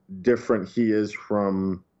different he is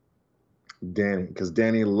from Danny, because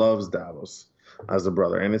Danny loves Davos as a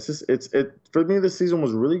brother, and it's just it for me. This season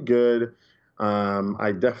was really good.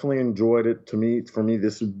 I definitely enjoyed it. For me,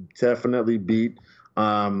 this definitely beat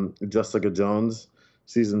Jessica Jones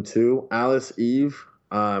season 2. Alice Eve,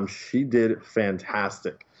 she did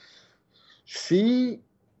fantastic. She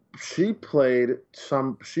she played a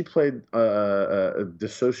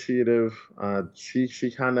dissociative.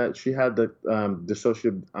 She had the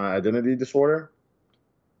dissociative identity disorder.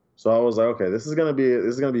 So I was like, okay, this is gonna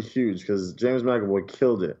be huge because James McAvoy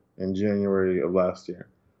killed it in January of last year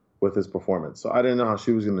with his performance. So I didn't know how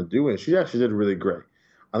she was gonna do it. She actually did really great.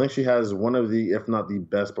 I think she has one of the, if not the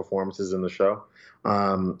best performances in the show.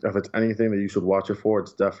 If it's anything that you should watch it for,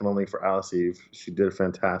 it's definitely for Alice Eve. She did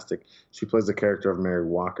fantastic. She plays the character of Mary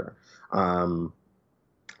Walker.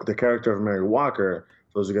 The character of Mary Walker,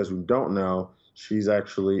 for those of you guys who don't know, she's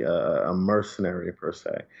actually a mercenary per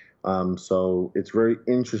se. So it's very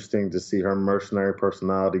interesting to see her mercenary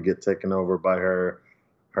personality get taken over by her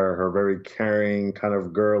very caring, kind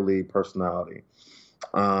of girly personality.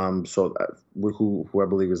 Who I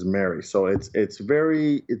believe is Mary. So it's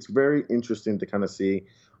very interesting to kind of see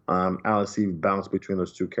Alice Eve bounce between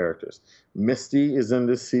those two characters. Misty is in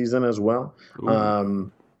this season as well.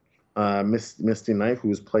 Misty Knight,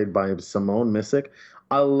 who is played by Simone Missick.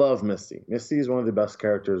 I love Misty. Misty is one of the best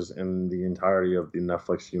characters in the entirety of the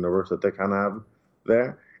Netflix universe that they kind of have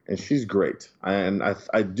there, and she's great. And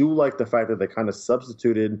I do like the fact that they kind of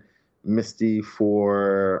substituted Misty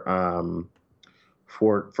for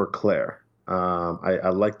Claire. I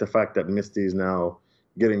like the fact that Misty is now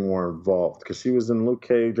getting more involved because she was in Luke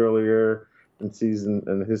Cage earlier in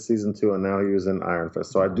his season 2, and now he was in Iron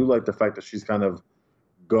Fist. So I do like the fact that she's kind of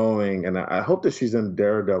going, and I hope that she's in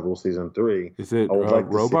Daredevil season 3. Is it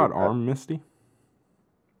Robot Arm Misty?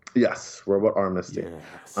 Yes, Robot Arm Misty.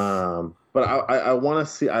 Yes. But I want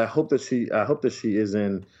to see. I hope that she is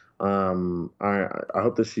in. I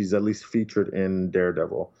hope that she's at least featured in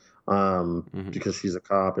Daredevil. Because she's a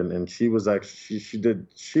cop, and she was actually she did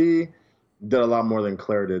a lot more than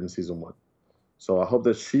Claire did in season 1. So I hope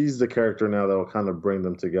that she's the character now that will kind of bring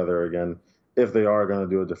them together again, if they are going to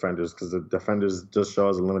do a Defenders, because the Defenders just show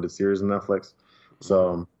as a limited series on Netflix.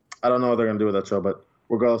 So I don't know what they're going to do with that show, but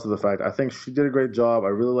regardless of the fact, I think she did a great job. I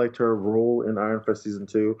really liked her role in Iron Fist season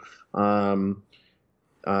 2. Tom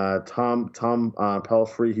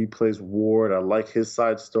Pelfrey, he plays Ward. I like his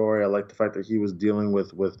side story. I like the fact that he was dealing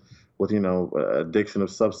with addiction of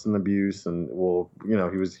substance abuse, and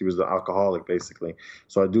he was the alcoholic basically.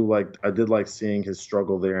 So I did like seeing his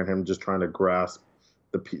struggle there and him just trying to grasp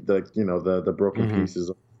the broken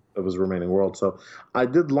pieces of his remaining world. So I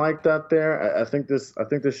did like that there. I think this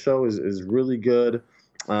show is really good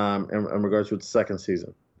in regards to its second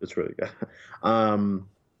season. It's really good.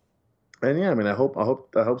 And yeah, I mean, I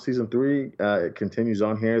hope season 3 it continues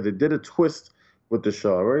on here. They did a twist with the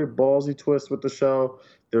show, a very ballsy twist with the show.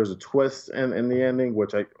 There's a twist in the ending,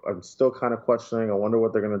 which I'm still kind of questioning. I wonder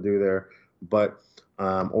what they're gonna do there. But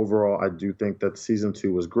overall, I do think that season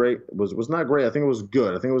 2 was great. It was not great. I think it was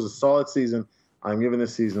good. I think it was a solid season. I'm giving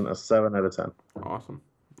this season a 7 out of 10. Awesome.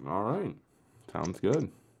 All right, sounds good.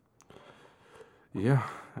 Yeah.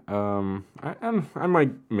 I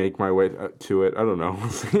might make my way to it. I don't know.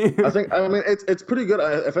 I mean it's pretty good.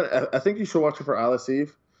 I think you should watch it for Alice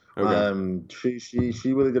Eve. Okay.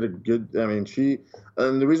 She really did a good. I mean,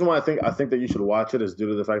 and the reason why I think that you should watch it is due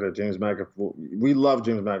to the fact that James McAvoy. We love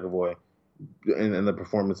James McAvoy, and the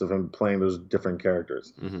performance of him playing those different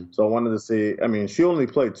characters. So I wanted to see. I mean, she only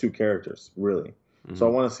played 2 characters really. So I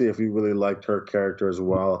want to see if you really liked her character as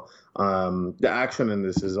well. The action in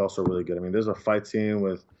this is also really good. I mean, there's a fight scene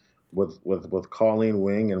with Colleen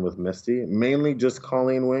Wing and with Misty, mainly just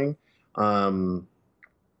Colleen Wing.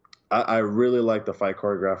 I really like the fight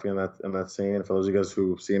choreography in that scene. For those of you guys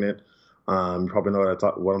who've seen it, you probably know what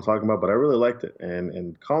I'm talking about. But I really liked it.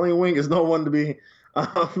 And Colleen Wing is no one to be.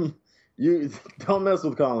 You don't mess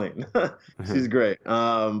with Colleen. She's great.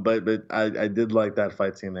 But I did like that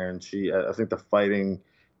fight scene there, and I think the fight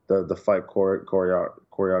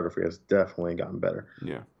choreography has definitely gotten better.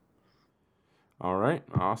 Yeah. All right,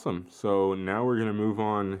 awesome. So now we're gonna move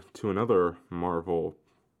on to another Marvel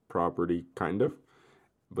property, kind of,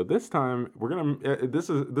 but this time we're gonna.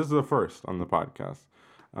 This is a first on the podcast.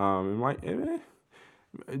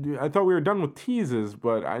 I thought we were done with teases,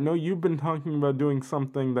 but I know you've been talking about doing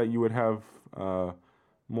something that you would have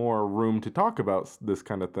more room to talk about this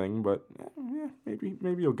kind of thing. But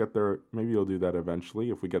maybe you'll get there. Maybe you'll do that eventually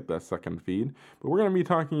if we get that second feed. But we're gonna be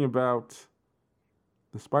talking about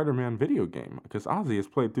the Spider-Man video game because Ozzy has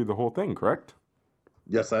played through the whole thing, correct?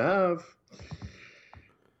 Yes, I have.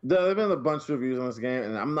 There've been a bunch of reviews on this game,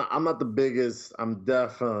 and I'm not the biggest. I'm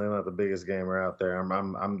definitely not the biggest gamer out there.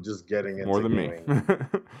 I'm just getting into More than gaming. me.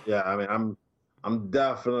 Yeah, I mean, I'm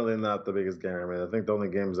definitely not the biggest gamer. I mean, I think the only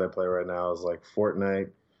games I play right now is like Fortnite,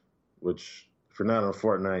 which if you're not on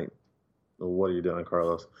Fortnite, what are you doing,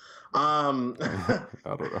 Carlos? I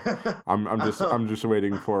don't know. I'm just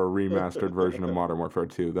waiting for a remastered version of Modern Warfare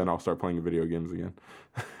 2. Then I'll start playing video games again.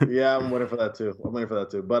 Yeah, I'm waiting for that too.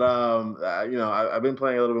 But I've been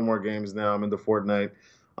playing a little bit more games now. I'm into Fortnite,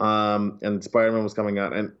 and Spider-Man was coming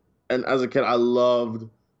out, and as a kid, I loved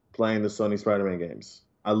playing the Sony Spider-Man games.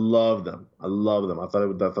 I loved them. I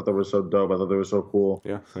thought they were so dope. I thought they were so cool.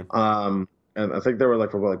 Yeah, same. And I think they were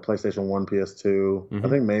like for like PlayStation 1, PS2. I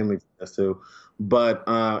think mainly PS2. But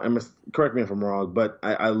correct me if I'm wrong, but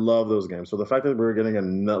I love those games. So the fact that we were getting a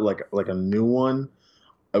new one,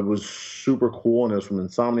 it was super cool, and it was from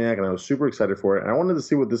Insomniac, and I was super excited for it. And I wanted to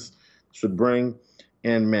see what this should bring.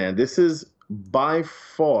 And man, this is by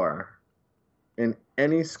far, in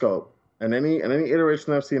any scope and any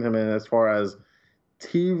iteration I've seen him in, as far as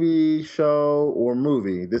TV show or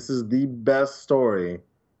movie, this is the best story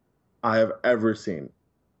I have ever seen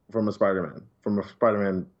from a Spider-Man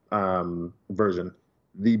version.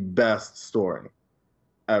 The best story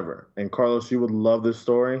ever. And Carlos, you would love this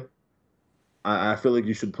story. I feel like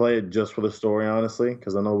you should play it just for the story, honestly,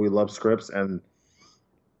 because I know we love scripts. And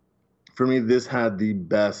for me, this had the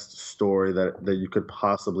best story that you could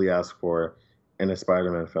possibly ask for in a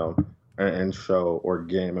Spider-Man film and show or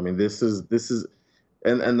game. I mean, this is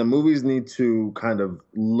and the movies need to kind of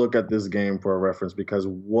look at this game for a reference, because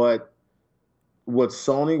what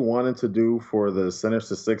Sony wanted to do for the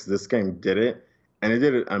Sinister Six, this game did it, and it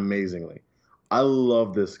did it amazingly. I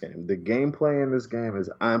love this game. The gameplay in this game is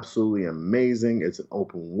absolutely amazing. It's an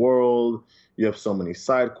open world. You have so many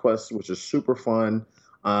side quests, which is super fun.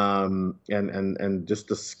 And just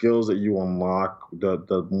the skills that you unlock,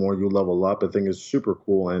 the more you level up, I think is super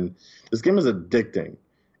cool. And this game is addicting.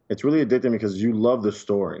 It's really addicting because you love the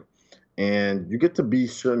story, and you get to be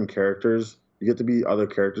certain characters. You get to be other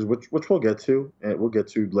characters, which we'll get to, and we'll get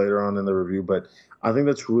to later on in the review. But I think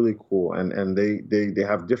that's really cool, and they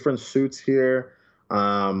have different suits here,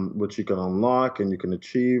 which you can unlock and you can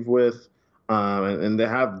achieve with, and they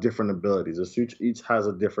have different abilities. The suit each has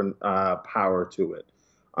a different power to it,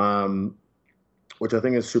 which I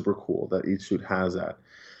think is super cool that each suit has that.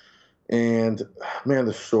 And man,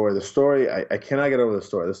 the story, I cannot get over the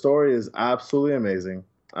story. The story is absolutely amazing.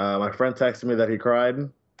 My friend texted me that he cried.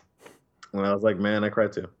 And I was like, man, I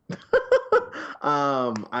cried too.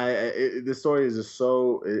 The story is just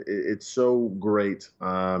it's so great.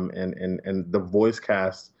 And the voice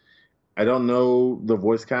cast, I don't know the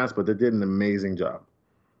voice cast, but they did an amazing job.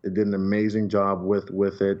 They did an amazing job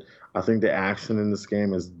with it. I think the action in this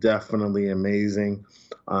game is definitely amazing.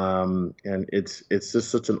 And it's just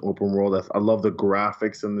such an open world. I love the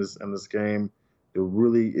graphics in this game.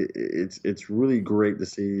 It's really great to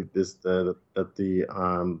see that the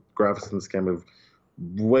graphics in this game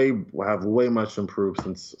have way much improved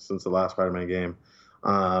since the last Spider-Man game,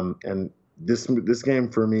 and this game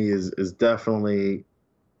for me is definitely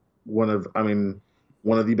one of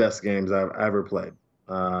the best games I've ever played.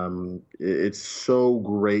 It's so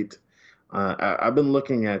great. I've been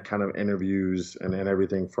looking at kind of interviews and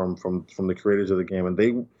everything from the creators of the game,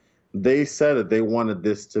 and they said that they wanted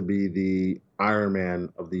this to be the Iron Man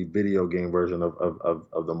of the video game version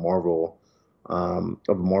of the Marvel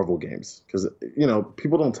games, because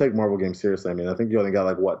people don't take Marvel games seriously. I mean, I think you only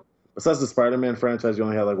got besides the Spider-Man franchise, you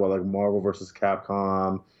only have like Marvel versus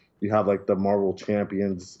Capcom. You have like the Marvel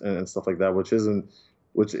Champions and stuff like that, which is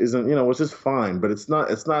fine, but it's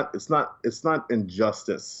not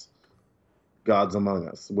Injustice, Gods Among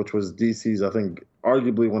Us, which was DC's, I think,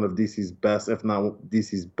 arguably one of DC's best, if not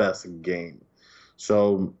DC's best game.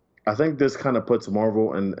 So I think this kind of puts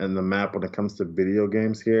Marvel in the map when it comes to video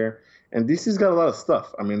games here. And DC's got a lot of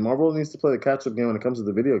stuff. I mean, Marvel needs to play the catch-up game when it comes to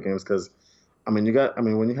the video games, because, when you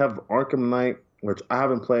have Arkham Knight, which I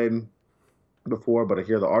haven't played before, but I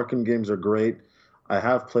hear the Arkham games are great. I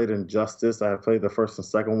have played Injustice. I have played the first and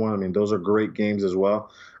second one. I mean, those are great games as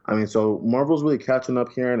well. I mean, so Marvel's really catching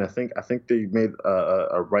up here, and I think they made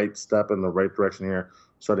a right step in the right direction here,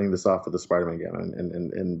 starting this off with the Spider-Man game.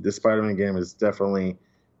 And this Spider-Man game is definitely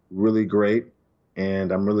really great.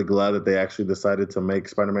 And I'm really glad that they actually decided to make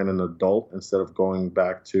Spider-Man an adult instead of going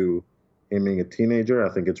back to him being a teenager.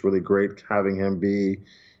 I think it's really great having him be,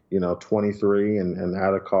 23 and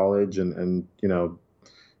out of college and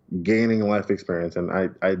gaining life experience. And I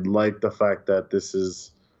like the fact that this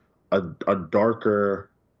is a darker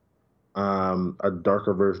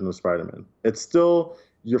version of Spider-Man. It's still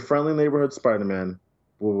your friendly neighborhood Spider-Man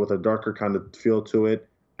with a darker kind of feel to it,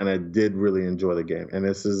 and I did really enjoy the game. And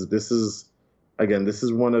this is again, this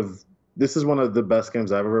is one of the best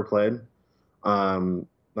games I've ever played. I'll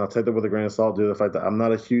take that with a grain of salt due to the fact that I'm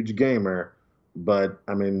not a huge gamer, but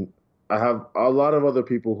I mean, I have a lot of other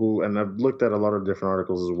people who, and I've looked at a lot of different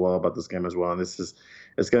articles as well about this game as well, and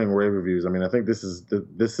it's getting rave reviews. I mean, I think this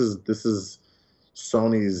is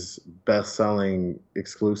Sony's best-selling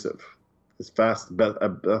exclusive. It's I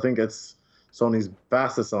think it's Sony's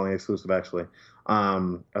fastest-selling exclusive, actually. I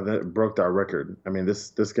think it broke that record. I mean,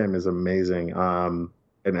 this game is amazing.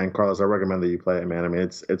 And Carlos, I recommend that you play it, man. I mean,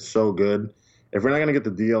 it's so good. If you're not gonna get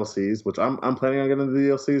the DLCs, which I'm planning on getting the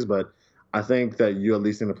DLCs, but I think that you at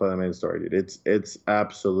least need to play the main story, dude. It's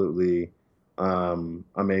absolutely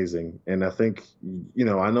amazing. And I think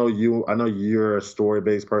I know you're a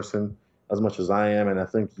story-based person as much as I am, and I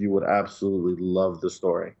think you would absolutely love the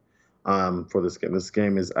story for this game. This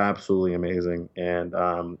game is absolutely amazing, and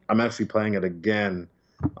I'm actually playing it again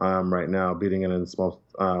right now, beating it in its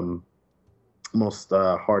most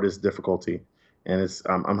hardest difficulty, and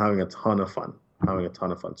I'm having a ton of fun.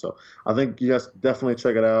 So I think you guys definitely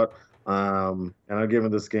check it out. And I'm giving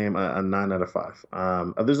this game a 9 out of 5.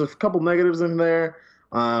 There's a couple negatives in there.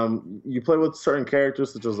 You play with certain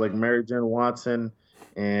characters such as like Mary Jane Watson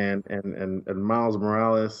and Miles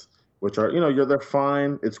Morales, which are they're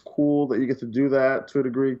fine. It's cool that you get to do that to a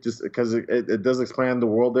degree, just because it does expand the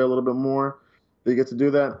world there a little bit more. That you get to do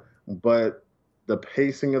that, but the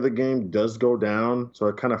pacing of the game does go down, so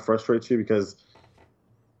it kind of frustrates you because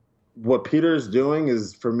what Peter's doing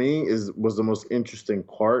was the most interesting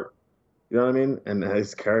part. You know what I mean? And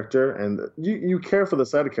his character, and you care for the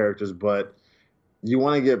side characters, but you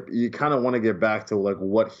kind of want to get back to like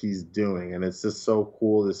what he's doing, and it's just so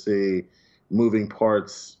cool to see moving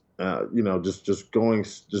parts. Just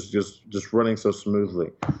running so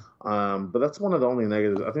smoothly. But that's one of the only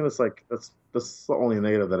negatives. I think that's the only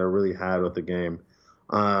negative that I really had with the game.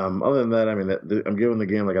 Other than that, I mean, I'm giving the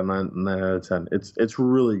game like a 9 out of 10. It's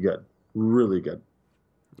really good, really good,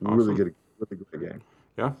 Awesome. really good game.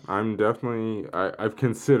 Yeah, I'm definitely. I've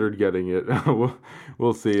considered getting it.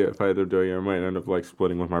 We'll see if I end up doing it. I might end up like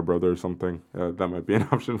splitting with my brother or something. That might be an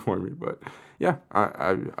option for me. But yeah,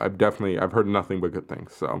 I've heard nothing but good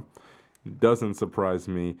things. So it doesn't surprise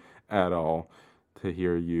me at all to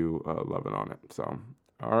hear you loving on it. So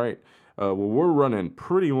all right, well, we're running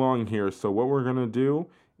pretty long here. So what we're gonna do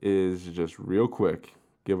is just real quick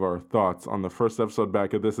give our thoughts on the first episode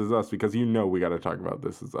back of This Is Us, because we got to talk about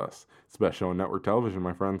This Is Us. It's the best show on network television,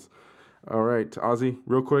 my friends. All right, Ozzy,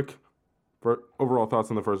 real quick, for overall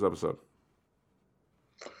thoughts on the first episode.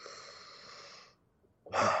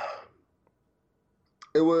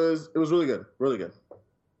 It was really good, really good,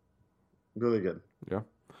 really good. Yeah.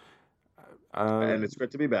 And it's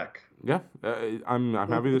great to be back. Yeah, I'm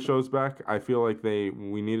happy the show's back. I feel like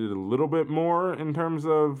we needed a little bit more in terms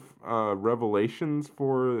of revelations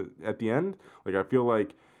for at the end. Like I feel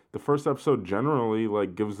like the first episode generally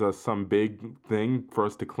like gives us some big thing for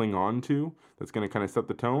us to cling on to that's going to kind of set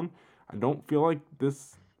the tone. I don't feel like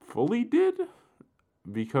this fully did,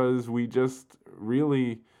 because we just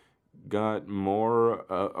really got more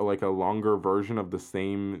like a longer version of the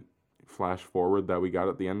same flash forward that we got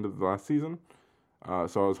at the end of the last season.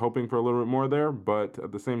 So I was hoping for a little bit more there, but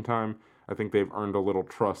at the same time, I think they've earned a little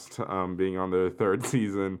trust being on their third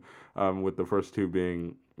season, with the first two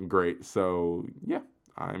being great. So yeah,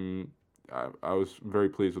 I was very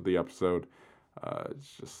pleased with the episode.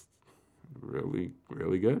 It's just really,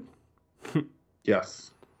 really good.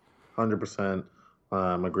 Yes, 100%.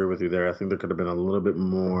 Agree with you there. I think there could have been a little bit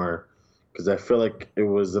more, because I feel like it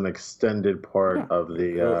was an extended part of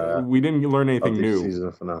the. We didn't learn anything new.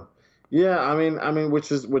 Season finale. Yeah, I mean,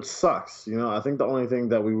 which sucks. I think the only thing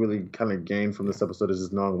that we really kind of gained from this episode is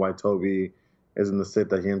just knowing why Toby is in the state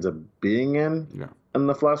that he ends up being in. Yeah. In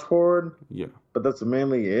the flash forward. Yeah. But that's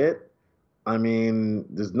mainly it. I mean,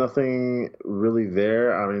 there's nothing really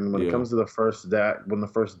there. I mean, when it comes to the first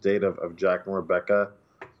date of Jack and Rebecca,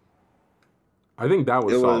 I think that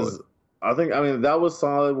was solid. That was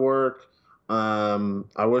solid work.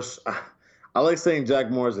 I like saying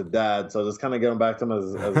Jack Moore as a dad, so just kind of going back to him as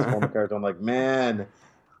his former character. I'm like, man,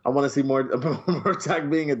 I want to see more Jack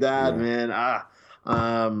being a dad, man.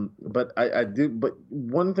 But I do. But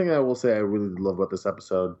one thing I will say I really love about this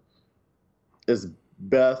episode is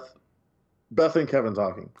Beth and Kevin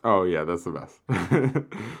talking. Oh yeah, that's the best.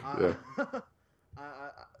 Yeah.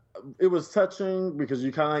 It was touching because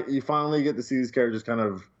you finally get to see these characters kind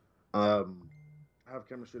of have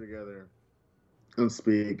chemistry together and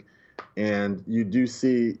speak, and you do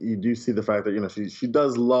see the fact that she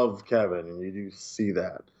does love Kevin, and you do see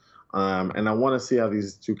that. And I want to see how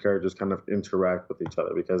these two characters kind of interact with each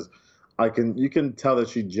other because you can tell that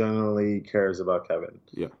she genuinely cares about Kevin.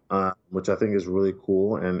 Yeah. Which I think is really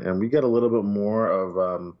cool, and we get a little bit more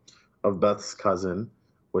of Beth's cousin,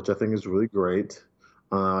 which I think is really great.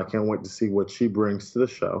 I can't wait to see what she brings to the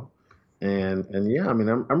show. And yeah, I mean,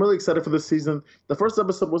 I'm really excited for this season. The first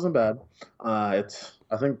episode wasn't bad. I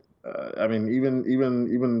mean,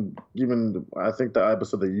 even I think the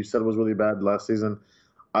episode that you said was really bad last season,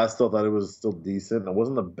 I still thought it was still decent. It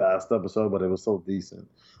wasn't the best episode, but it was still decent.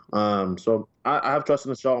 So I have trust in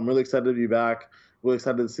the show. I'm really excited to be back. Really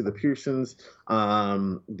excited to see the Pearsons.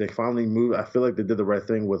 They finally moved. I feel like they did the right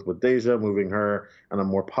thing with Deja, moving her in a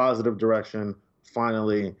more positive direction.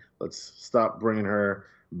 Finally, let's stop bringing her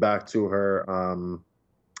back to her,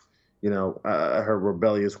 her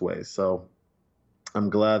rebellious ways. So I'm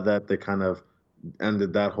glad that they kind of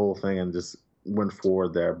ended that whole thing and just went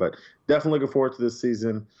forward there. But definitely looking forward to this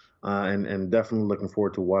season, and definitely looking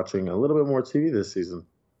forward to watching a little bit more TV this season.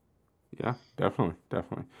 Yeah, definitely.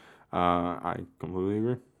 I completely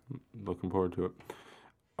agree. Looking forward to it.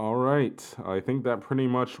 All right. I think that pretty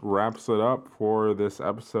much wraps it up for this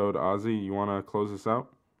episode. Ozzy, you want to close this out?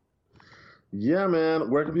 Yeah, man.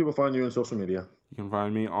 Where can people find you on social media? You can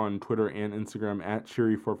find me on Twitter and Instagram at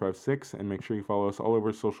Cheery456, and make sure you follow us all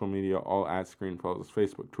over social media, all at Screen Follows,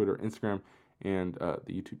 Facebook, Twitter, Instagram, and the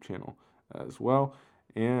YouTube channel as well.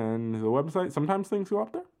 And the website, sometimes things go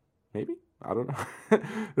up there. Maybe. I don't know.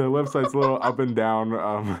 The website's a little up and down.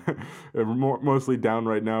 Mostly down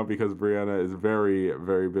right now because Brianna is very,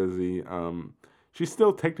 very busy. She's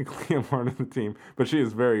still technically a part of the team, but she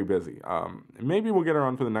is very busy. Maybe we'll get her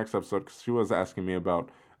on for the next episode because she was asking me about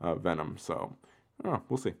Venom. So,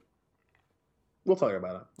 we'll see. We'll talk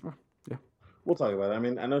about it. Yeah. We'll talk about it. I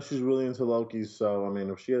mean, I know she's really into Loki, so I mean,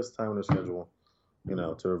 if she has time in her schedule,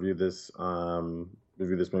 to review this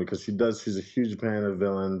movie because she's a huge fan of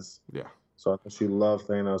villains. Yeah. So I know she loved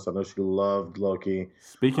Thanos. I know she loved Loki.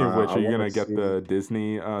 Speaking of which, are you gonna get the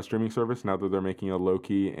Disney streaming service now that they're making a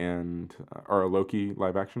Loki or a Loki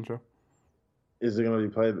live action show? Is it gonna be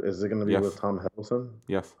played? Is it gonna be Yes. with Tom Hiddleston?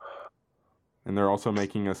 Yes. And they're also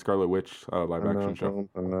making a Scarlet Witch live action show.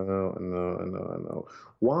 I know.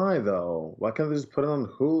 Why though? Why can't they just put it on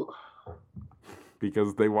Hulu?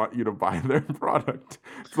 Because they want you to buy their product.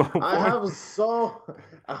 I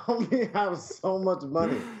only have so much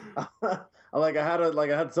money. I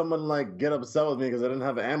had someone get upset with me because I didn't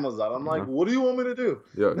have Amazon. I'm like, what do you want me to do?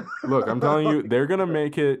 Yeah. Look, I'm telling you, they're gonna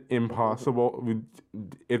make it impossible.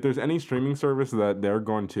 If there's any streaming service that they're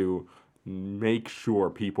going to make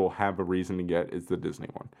sure people have a reason to get, it's the Disney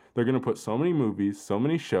one. They're gonna put so many movies, so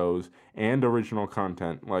many shows, and original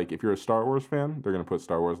content. Like if you're a Star Wars fan, they're gonna put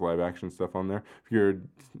Star Wars live action stuff on there. If you're a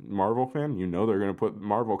Marvel fan, they're gonna put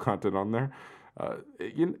Marvel content on there.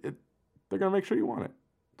 They're gonna make sure you want it.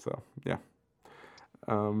 So yeah.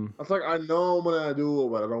 It's like I know I'm gonna do it,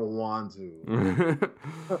 but I don't want to.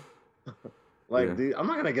 I'm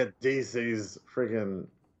not gonna get DC's freaking.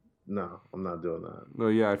 No, I'm not doing that. No,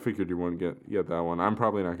 yeah, I figured you wouldn't get that one. I'm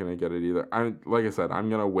probably not gonna get it either. Like I said, I'm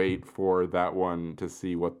gonna wait for that one to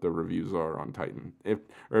see what the reviews are on Titan. If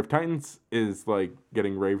Titans is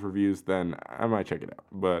getting rave reviews, then I might check it out.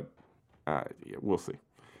 But we'll see.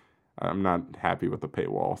 I'm not happy with the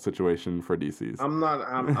paywall situation for DC's. I'm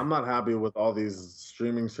not happy with all these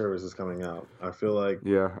streaming services coming out. I feel like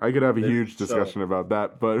I could have a huge discussion about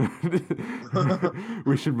that, but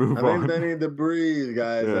we should move on. I think they need to breathe,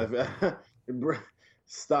 guys. Yeah.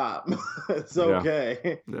 Stop. It's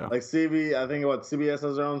okay. Yeah. Like CBS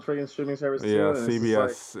has their own freaking streaming service too. Yeah,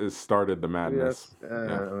 CBS has started the madness.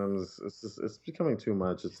 It's becoming too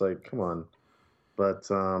much. It's like, come on. But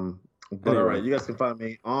Anyway. All right, you guys can find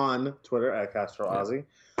me on Twitter at CastroOzzy.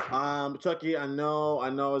 Chucky, I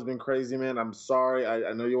know it's been crazy, man. I'm sorry.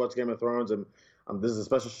 I know you watch Game of Thrones, and this is a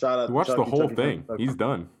special shout out. You watched the whole thing. He's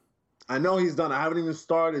done. I know he's done. I haven't even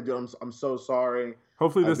started, dude. I'm so sorry.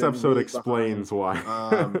 Hopefully, this episode explains why.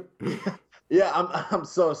 Yeah, I'm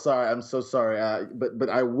so sorry. I'm so sorry. But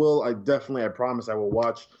I will. I promise. I will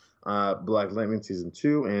watch Black Lightning season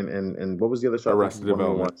 2 and what was the other show? Arrested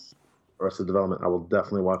Development. Arrested Development. I will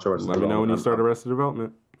definitely watch Arrested Development. Let me know when you start Arrested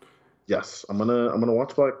Development. Yes, I'm gonna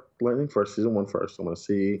watch Black Lightning season 1 first. I'm gonna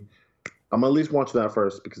see I'm at least watching that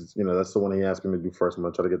first because that's the one he asked me to do first. I'm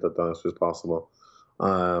gonna try to get that done as soon as possible.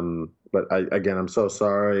 But I'm so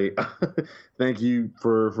sorry. Thank you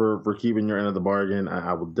for keeping your end of the bargain.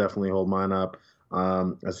 I will definitely hold mine up.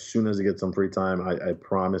 As soon as I get some free time, I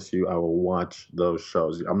promise you I will watch those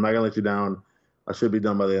shows. I'm not gonna let you down. I should be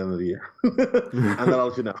done by the end of the year. And then I'll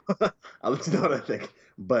let you know. I'll let you know what I think.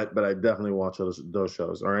 But I definitely watch those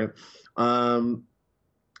shows. All right.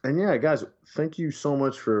 And yeah, guys, thank you so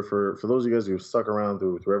much for those of you guys who've stuck around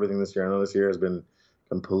through everything this year. I know this year has been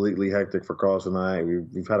completely hectic for Carlos and I.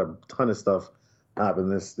 We've had a ton of stuff happen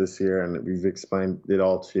this year, and we've explained it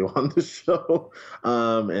all to you on the show.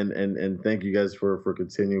 And thank you guys for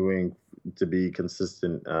continuing to be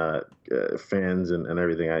consistent fans and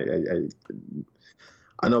everything.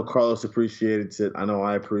 I know Carlos appreciates it. I know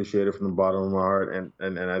I appreciate it from the bottom of my heart,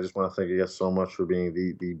 and I just want to thank you guys so much for being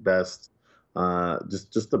the best,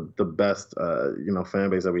 just the best fan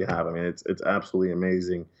base that we have. I mean, it's absolutely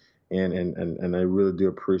amazing, and I really do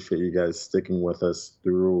appreciate you guys sticking with us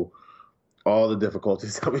through all the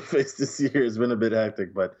difficulties that we faced this year. It's been a bit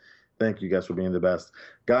hectic, but thank you guys for being the best.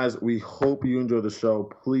 Guys, we hope you enjoy the show.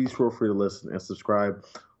 Please feel free to listen and subscribe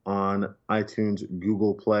on iTunes,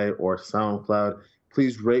 Google Play, or SoundCloud.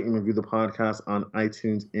 Please rate and review the podcast on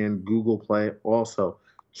iTunes and Google Play. Also,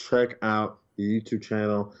 check out the YouTube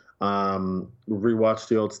channel. Rewatch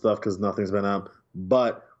the old stuff because nothing's been up,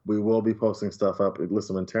 but we will be posting stuff up.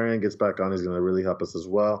 Listen, when Tarian gets back on, he's going to really help us as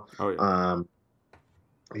well. Oh, yeah.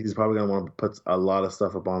 He's probably going to want to put a lot of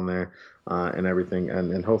stuff up on there and everything.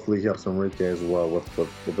 And hopefully he helps Enrique as well with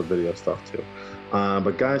the video stuff too.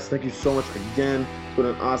 But guys, thank you so much again. It's been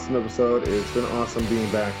an awesome episode. It's been awesome being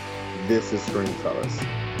back. This is Screen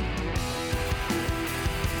Fellas.